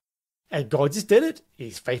to help. And God just did it.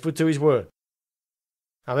 He's faithful to his word.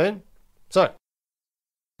 Amen? So,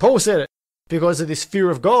 Paul said it because of this fear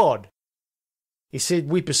of God. He said,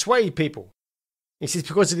 we persuade people. He says,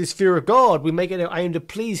 because of this fear of God, we make it our aim to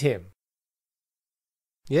please him.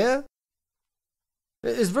 Yeah?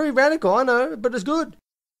 It's very radical, I know, but it's good.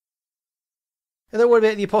 And then what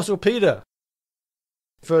about the Apostle Peter?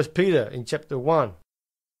 1 Peter in chapter 1,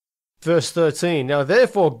 verse 13. Now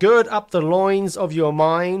therefore gird up the loins of your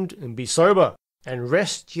mind and be sober, and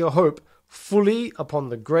rest your hope fully upon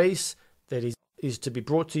the grace that is to be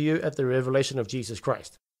brought to you at the revelation of Jesus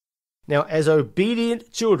Christ. Now as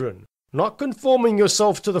obedient children, not conforming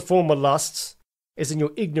yourself to the former lusts, as in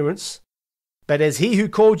your ignorance, but as he who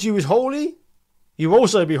called you is holy, you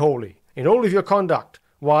also be holy in all of your conduct.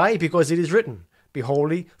 Why? Because it is written, be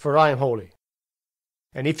holy, for I am holy.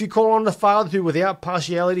 And if you call on the Father who without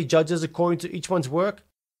partiality judges according to each one's work,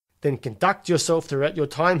 then conduct yourself throughout your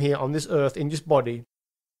time here on this earth in this body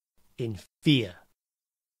in fear.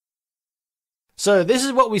 So this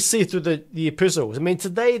is what we see through the epistles. I mean,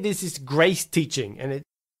 today this is grace teaching, and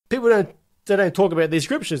people don't talk about these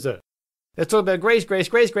scriptures though. They talk about grace, grace,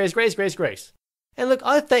 grace, grace, grace, grace, grace. And look,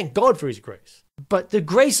 I thank God for his grace. But the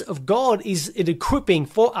grace of God is an equipping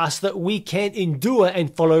for us that we can endure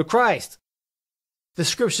and follow Christ. The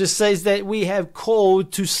scripture says that we have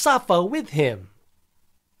called to suffer with him.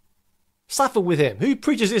 Suffer with him. Who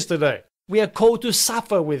preaches this today? We are called to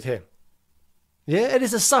suffer with him. Yeah, it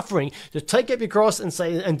is a suffering to take up your cross and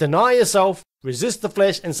say, and deny yourself, resist the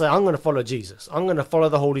flesh and say, I'm going to follow Jesus. I'm going to follow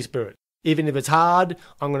the Holy Spirit. Even if it's hard,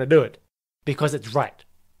 I'm going to do it because it's right.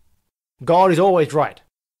 God is always right.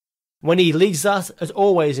 When he leads us, it's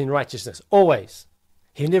always in righteousness. Always.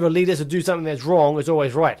 He never leads us to do something that's wrong. It's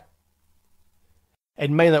always right. It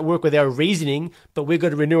may not work with our reasoning, but we've got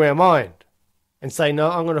to renew our mind and say, no,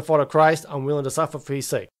 I'm going to follow Christ. I'm willing to suffer for his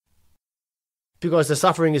sake. Because the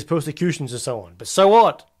suffering is persecutions and so on. But so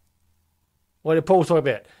what? What did Paul talk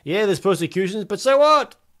about? Yeah, there's persecutions, but so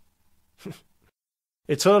what?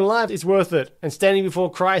 Eternal life is worth it. And standing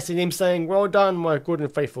before Christ and him saying, well done, my good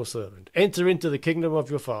and faithful servant. Enter into the kingdom of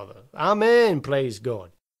your Father. Amen. Praise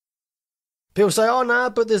God. People say, oh no,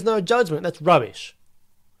 but there's no judgment. That's rubbish.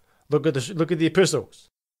 Look at the epistles.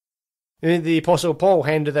 And the Apostle Paul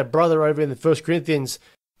handed that brother over in the 1 Corinthians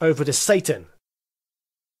over to Satan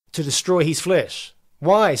to destroy his flesh.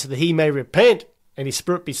 Why? So that he may repent and his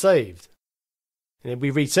spirit be saved. And then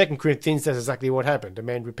we read 2 Corinthians, that's exactly what happened. The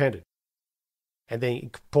man repented. And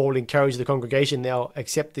then Paul encouraged the congregation, now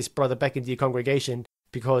accept this brother back into your congregation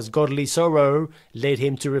because godly sorrow led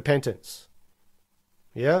him to repentance.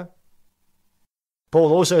 Yeah?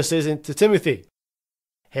 Paul also says to Timothy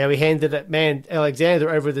how he handed that man Alexander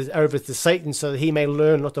over to Satan so that he may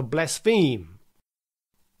learn not to blaspheme.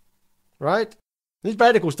 Right? This is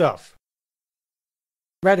radical stuff.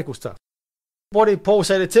 Radical stuff. What did Paul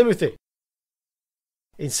say to Timothy?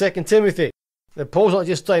 In 2 Timothy. Now, Paul's not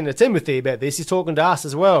just saying to Timothy about this, he's talking to us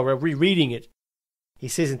as well. We're rereading it. He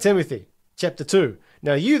says in Timothy, chapter 2,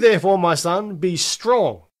 now you therefore, my son, be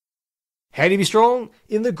strong. How do you be strong?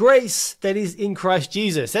 In the grace that is in Christ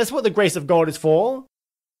Jesus. That's what the grace of God is for.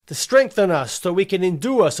 To strengthen us so we can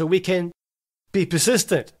endure, so we can be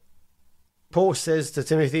persistent. Paul says to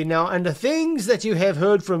Timothy, now, and the things that you have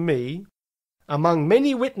heard from me among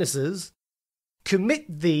many witnesses,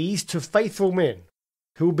 commit these to faithful men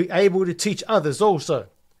who will be able to teach others also.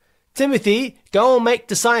 Timothy, go and make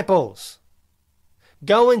disciples.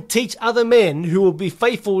 Go and teach other men who will be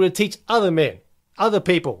faithful to teach other men, other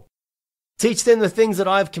people. Teach them the things that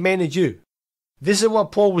I have commanded you. This is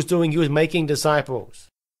what Paul was doing. He was making disciples.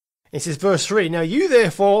 It says, verse 3, now you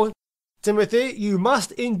therefore, Timothy, you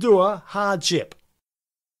must endure hardship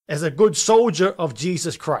as a good soldier of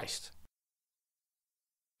Jesus Christ.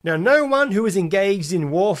 Now no one who is engaged in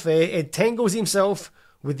warfare entangles himself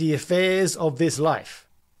with the affairs of this life.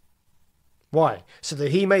 Why? So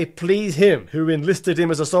that he may please him who enlisted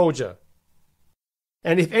him as a soldier.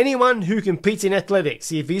 And if anyone who competes in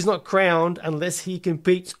athletics, if he's not crowned unless he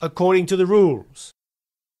competes according to the rules.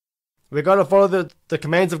 We've got to follow the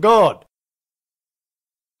commands of God.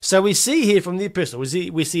 So we see here from the epistle,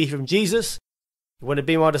 we see from Jesus, you want to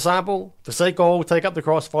be my disciple? Forsake all, take up the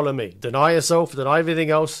cross, follow me. Deny yourself, deny everything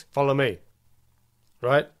else, follow me.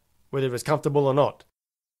 Right? Whether it's comfortable or not.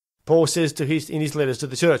 Paul says in his letters to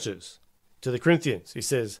the churches, to the Corinthians, he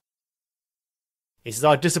says,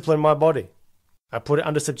 I discipline my body. I put it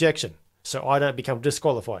under subjection so I don't become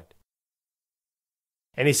disqualified.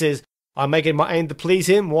 And he says, I make it my aim to please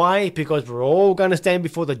him. Why? Because we're all going to stand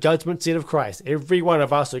before the judgment seat of Christ. Every one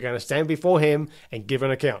of us are going to stand before him and give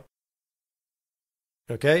an account.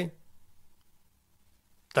 Okay?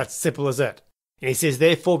 That's simple as that. And he says,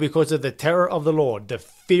 therefore, because of the terror of the Lord, the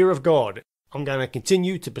fear of God, I'm going to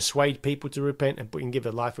continue to persuade people to repent and give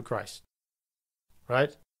their life for Christ.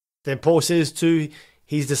 Right? Then Paul says to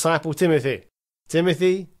his disciple Timothy,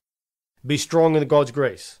 Timothy, be strong in God's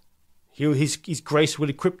grace. His grace will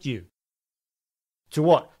equip you. To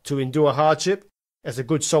what? To endure hardship as a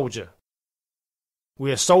good soldier.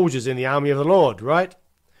 We are soldiers in the army of the Lord, right?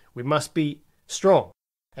 We must be strong.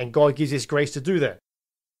 And God gives us grace to do that.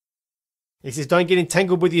 He says, don't get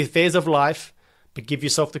entangled with the affairs of life, but give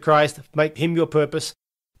yourself to Christ, make him your purpose.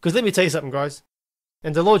 Because let me tell you something, guys.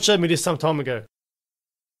 And the Lord showed me this some time ago.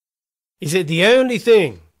 He said, the only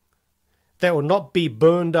thing that will not be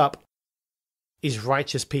burned up is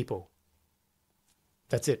righteous people.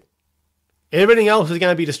 That's it. Everything else is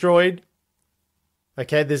going to be destroyed.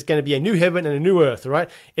 Okay, there's going to be a new heaven and a new earth, right?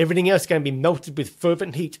 Everything else is going to be melted with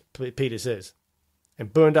fervent heat, Peter says,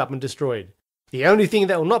 and burned up and destroyed. The only thing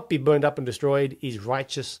that will not be burned up and destroyed is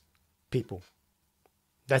righteous people.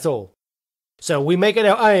 That's all. So we make it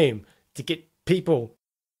our aim to get people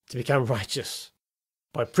to become righteous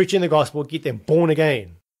by preaching the gospel, get them born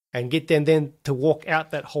again, and get them then to walk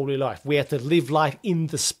out that holy life. We have to live life in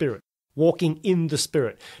the Spirit, walking in the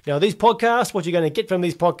Spirit. Now, these podcasts, what you're going to get from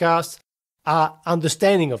these podcasts are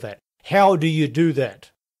understanding of that. How do you do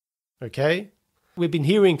that? Okay? We've been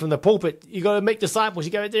hearing from the pulpit, you got to make disciples,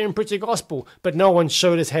 you go out there and preach the gospel, but no one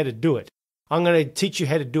showed us how to do it. I'm going to teach you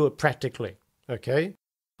how to do it practically. Okay?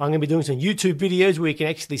 I'm going to be doing some YouTube videos where you can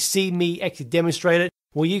actually see me actually demonstrate it,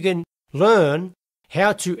 where you can learn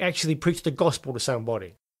how to actually preach the gospel to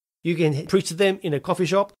somebody. You can preach to them in a coffee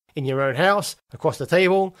shop, in your own house, across the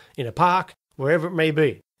table, in a park, wherever it may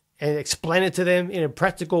be, and explain it to them in a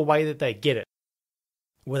practical way that they get it,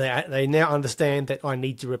 where they now understand that I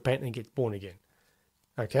need to repent and get born again.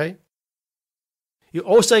 Okay? You're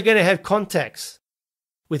also going to have contacts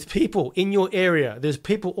with people in your area. There's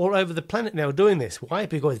people all over the planet now doing this. Why?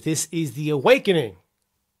 Because this is the awakening.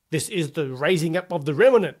 This is the raising up of the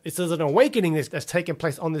remnant. This is an awakening that's taking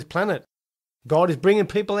place on this planet. God is bringing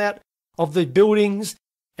people out of the buildings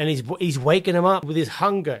and he's waking them up with his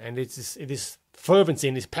hunger and this fervency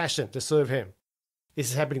and his passion to serve him.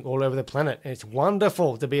 This is happening all over the planet and it's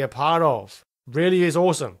wonderful to be a part of. Really is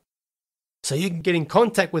awesome. So you can get in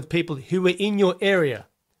contact with people who are in your area,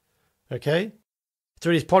 okay?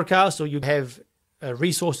 Through this podcast, or you have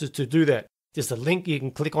resources to do that. Just a link, you can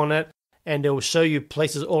click on it, and it will show you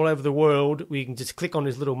places all over the world where you can just click on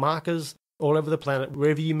these little markers all over the planet,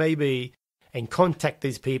 wherever you may be, and contact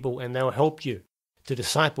these people, and they'll help you to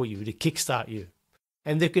disciple you, to kickstart you.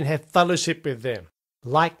 And they can have fellowship with them,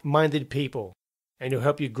 like-minded people, and it'll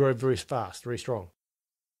help you grow very fast, very strong.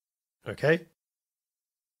 Okay?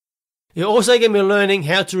 You're also going to be learning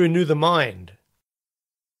how to renew the mind.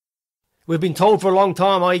 We've been told for a long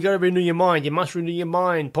time, you got to renew your mind. You must renew your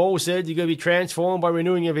mind. Paul said you've got to be transformed by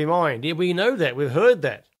renewing of your mind. Yeah, we know that. We've heard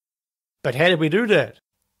that. But how do we do that?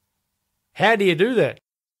 How do you do that?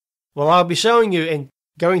 Well, I'll be showing you and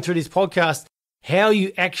going through this podcast how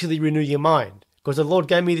you actually renew your mind. Because the Lord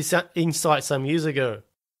gave me this insight some years ago.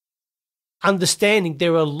 Understanding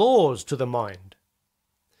there are laws to the mind.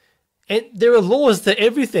 And there are laws to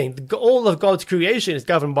everything. All of God's creation is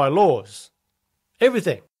governed by laws.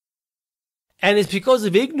 Everything. And it's because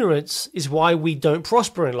of ignorance is why we don't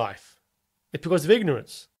prosper in life. It's because of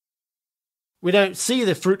ignorance. We don't see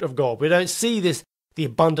the fruit of God. We don't see the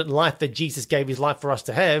abundant life that Jesus gave his life for us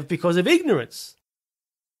to have because of ignorance.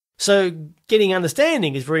 So getting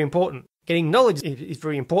understanding is very important. Getting knowledge is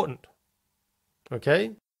very important.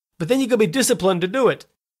 Okay? But then you've got to be disciplined to do it.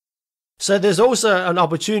 So there's also an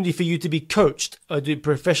opportunity for you to be coached or do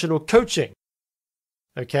professional coaching.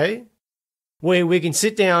 Okay? Where we can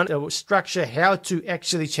sit down and structure how to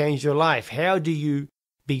actually change your life. How do you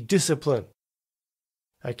be disciplined?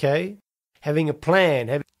 Okay? Having a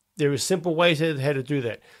plan. There are simple ways how to do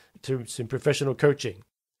that through some professional coaching.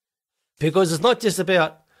 Because it's not just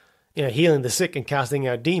about healing the sick and casting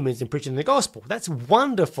out demons and preaching the gospel. That's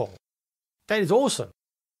wonderful. That is awesome.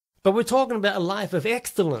 But we're talking about a life of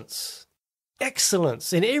excellence.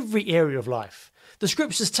 Excellence in every area of life. The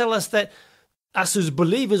scriptures tell us that us as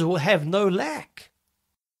believers will have no lack.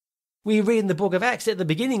 We read in the book of Acts, at the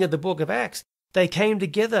beginning of the book of Acts, they came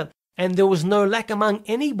together and there was no lack among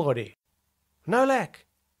anybody. No lack.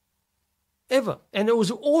 Ever. And it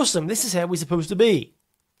was awesome. This is how we're supposed to be.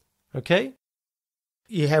 Okay?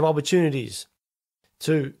 You have opportunities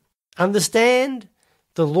to understand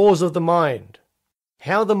the laws of the mind,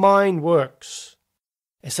 how the mind works,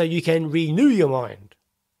 and so you can renew your mind.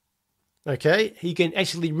 Okay? You can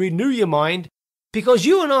actually renew your mind because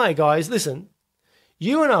you and I, guys, listen,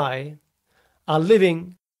 you and I are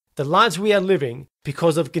living the lives we are living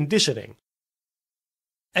because of conditioning.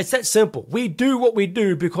 It's that simple. We do what we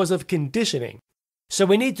do because of conditioning. So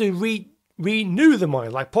we need to renew the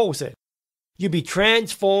mind, like Paul said. You be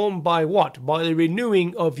transformed by what? By the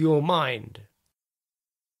renewing of your mind.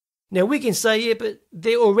 Now we can say, yeah, but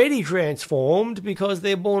they're already transformed because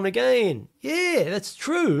they're born again. Yeah, that's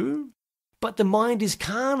true. But the mind is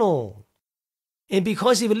carnal. And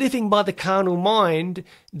because you're living by the carnal mind,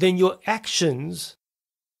 then your actions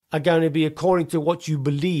are going to be according to what you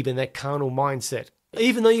believe in that carnal mindset.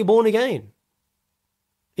 Even though you're born again.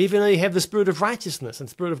 Even though you have the Spirit of righteousness and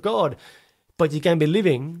Spirit of God. But you're going to be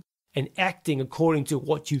living and acting according to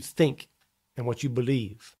what you think and what you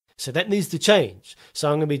believe. So that needs to change. So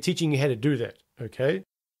I'm going to be teaching you how to do that. Okay?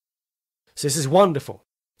 So this is wonderful.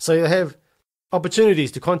 So you have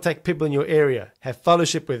opportunities to contact people in your area, have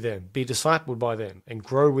fellowship with them, be discipled by them, and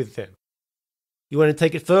grow with them. You want to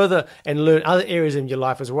take it further and learn other areas in your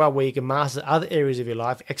life as well, where you can master other areas of your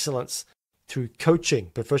life, excellence, through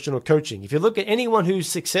coaching, professional coaching. If you look at anyone who's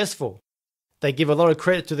successful, they give a lot of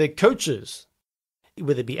credit to their coaches,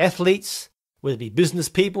 whether it be athletes, whether it be business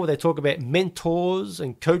people. They talk about mentors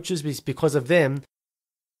and coaches because of them,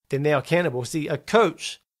 then they're accountable. See, a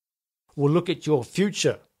coach will look at your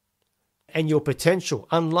future and your potential.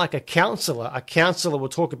 Unlike a counselor will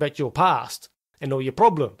talk about your past and all your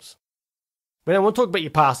problems. We don't want to talk about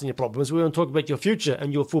your past and your problems. We want to talk about your future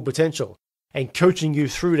and your full potential and coaching you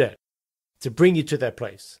through that to bring you to that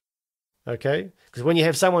place. Okay? Because when you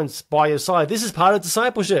have someone by your side, this is part of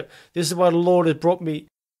discipleship. This is why the Lord has brought me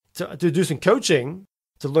to do some coaching,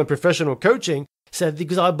 to learn professional coaching, so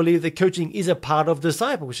because I believe that coaching is a part of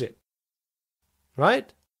discipleship.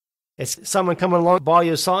 Right? It's someone coming along by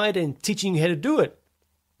your side and teaching you how to do it.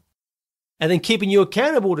 And then keeping you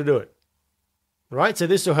accountable to do it. Right? So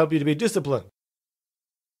this will help you to be disciplined.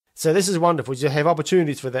 So this is wonderful. You have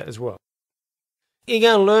opportunities for that as well. You're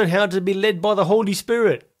going to learn how to be led by the Holy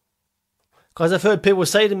Spirit. Because I've heard people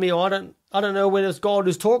say to me, I don't know whether it's God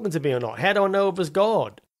who's talking to me or not. How do I know if it's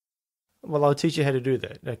God? Well, I'll teach you how to do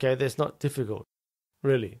that. Okay? That's not difficult,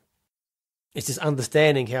 really. It's just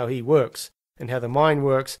understanding how He works and how the mind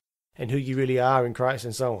works and who you really are in Christ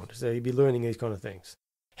and so on. So you'll be learning these kind of things.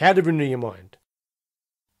 How to renew your mind.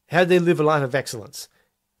 How to live a life of excellence.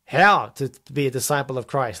 How to be a disciple of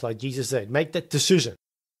Christ, like Jesus said. Make that decision.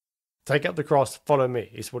 Take up the cross, follow me,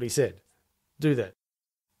 is what He said. Do that.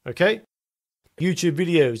 Okay? YouTube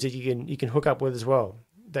videos that you can hook up with as well,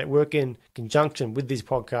 that work in conjunction with these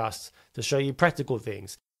podcasts to show you practical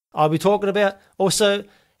things. I'll be talking about also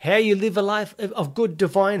how you live a life of good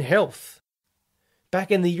divine health. Back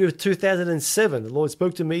in the year of 2007, the Lord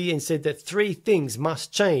spoke to me and said that 3 things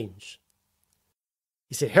must change.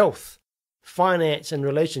 He said health, finance, and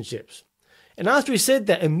relationships. And after He said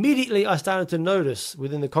that, immediately I started to notice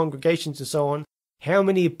within the congregations and so on, how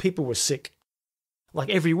many people were sick. Like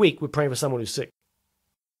every week we're praying for someone who's sick.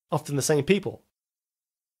 Often the same people.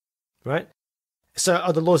 Right?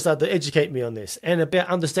 So the Lord started to educate me on this and about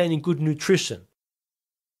understanding good nutrition.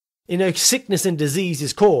 You know, sickness and disease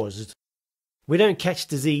is caused. We don't catch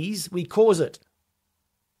disease, we cause it.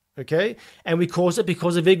 Okay? And we cause it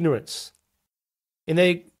because of ignorance. You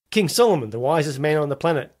know, King Solomon, the wisest man on the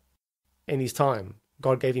planet in his time,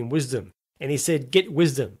 God gave him wisdom. And he said, get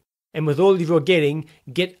wisdom. And with all you're getting,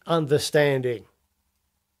 get understanding.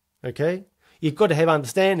 Okay? You've got to have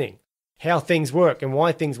understanding how things work and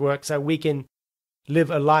why things work so we can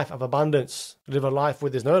live a life of abundance, live a life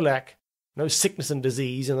where there's no lack, no sickness and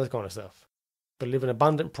disease and that kind of stuff. But live an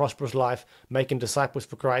abundant, prosperous life, making disciples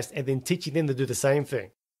for Christ and then teaching them to do the same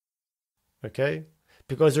thing. Okay?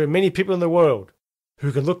 Because there are many people in the world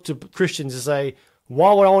who can look to Christians and say,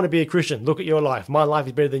 why would I want to be a Christian? Look at your life. My life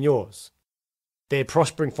is better than yours. They're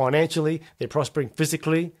prospering financially. They're prospering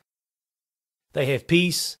physically. They have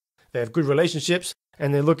peace. They have good relationships.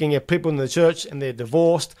 And they're looking at people in the church and they're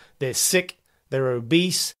divorced. They're sick. They're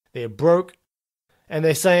obese. They're broke. And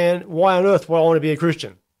they're saying, why on earth would I want to be a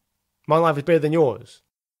Christian? My life is better than yours.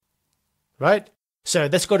 Right? So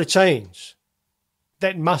that's got to change.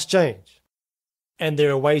 That must change. And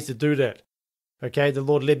there are ways to do that. Okay, the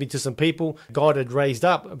Lord led me to some people God had raised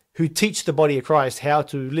up who teach the body of Christ how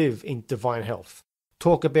to live in divine health.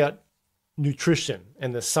 Talk about nutrition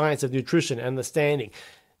and the science of nutrition and understanding.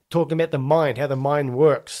 Talking about the mind, how the mind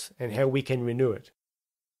works and how we can renew it.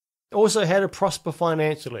 Also, how to prosper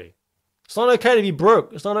financially. It's not okay to be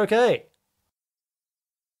broke. It's not okay.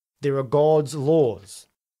 There are God's laws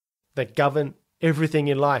that govern everything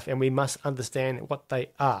in life, and we must understand what they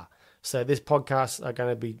are. So this podcast are going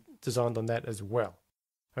to be designed on that as well.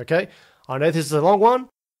 Okay? I know this is a long one,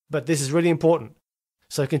 but this is really important.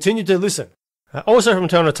 So continue to listen. Also from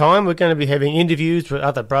time to time, we're going to be having interviews with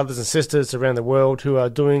other brothers and sisters around the world who are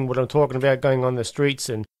doing what I'm talking about, going on the streets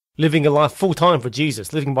and living a life full-time for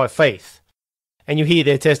Jesus, living by faith. And you hear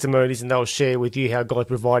their testimonies and they'll share with you how God's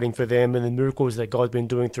providing for them and the miracles that God's been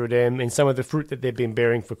doing through them and some of the fruit that they've been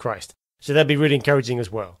bearing for Christ. So that'd be really encouraging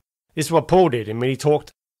as well. This is what Paul did. I mean, he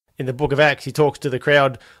talked in the book of Acts, he talks to the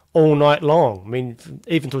crowd all night long. I mean,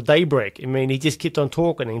 even till daybreak. I mean, he just kept on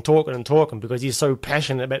talking and talking and talking because he's so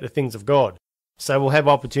passionate about the things of God. So we'll have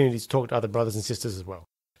opportunities to talk to other brothers and sisters as well.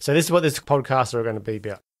 So this is what this podcast are going to be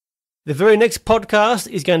about. The very next podcast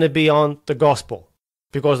is going to be on the gospel,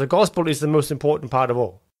 because the gospel is the most important part of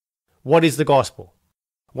all. What is the gospel?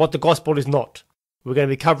 What the gospel is not. We're going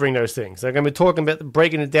to be covering those things. I'm going to be talking about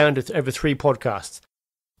breaking it down to over 3 podcasts.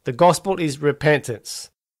 The gospel is repentance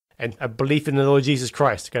and a belief in the Lord Jesus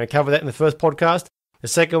Christ. I'm going to cover that in the first podcast. The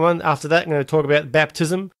second one, after that, I'm going to talk about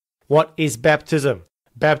baptism. What is baptism?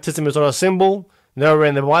 Baptism is not a symbol. Nowhere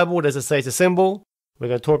in the Bible does it say it's a symbol. We're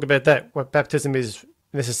going to talk about that, what baptism is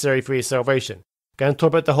necessary for your salvation. We're going to talk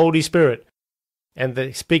about the Holy Spirit and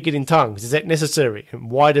the speaking in tongues. Is that necessary?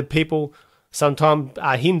 And why do people sometimes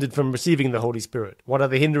are hindered from receiving the Holy Spirit? What are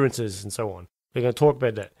the hindrances and so on? We're going to talk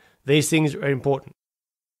about that. These things are important.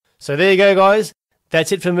 So there you go, guys.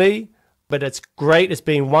 That's it for me. But it's great. It's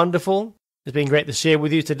been wonderful. It's been great to share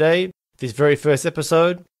with you today, this very first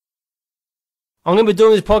episode. I'm going to be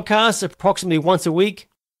doing this podcast approximately once a week.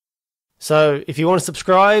 So if you want to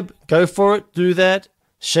subscribe, go for it. Do that.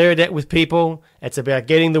 Share that with people. It's about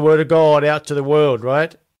getting the word of God out to the world,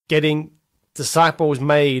 right? Getting disciples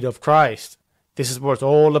made of Christ. This is what it's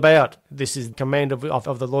all about. This is the command of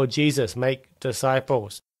the Lord Jesus. Make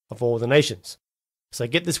disciples of all the nations. So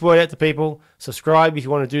get this word out to people. Subscribe if you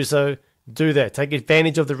want to do so. Do that. Take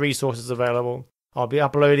advantage of the resources available. I'll be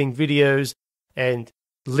uploading videos and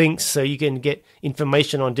links so you can get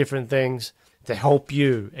information on different things to help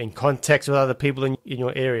you and contacts with other people in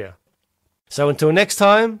your area. So until next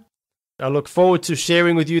time, I look forward to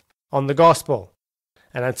sharing with you on the gospel.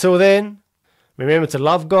 And until then, remember to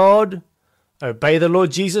love God, obey the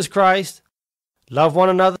Lord Jesus Christ, love one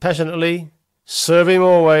another passionately, serve Him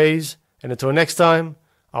always, and until next time,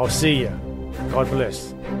 I'll see you. God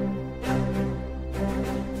bless.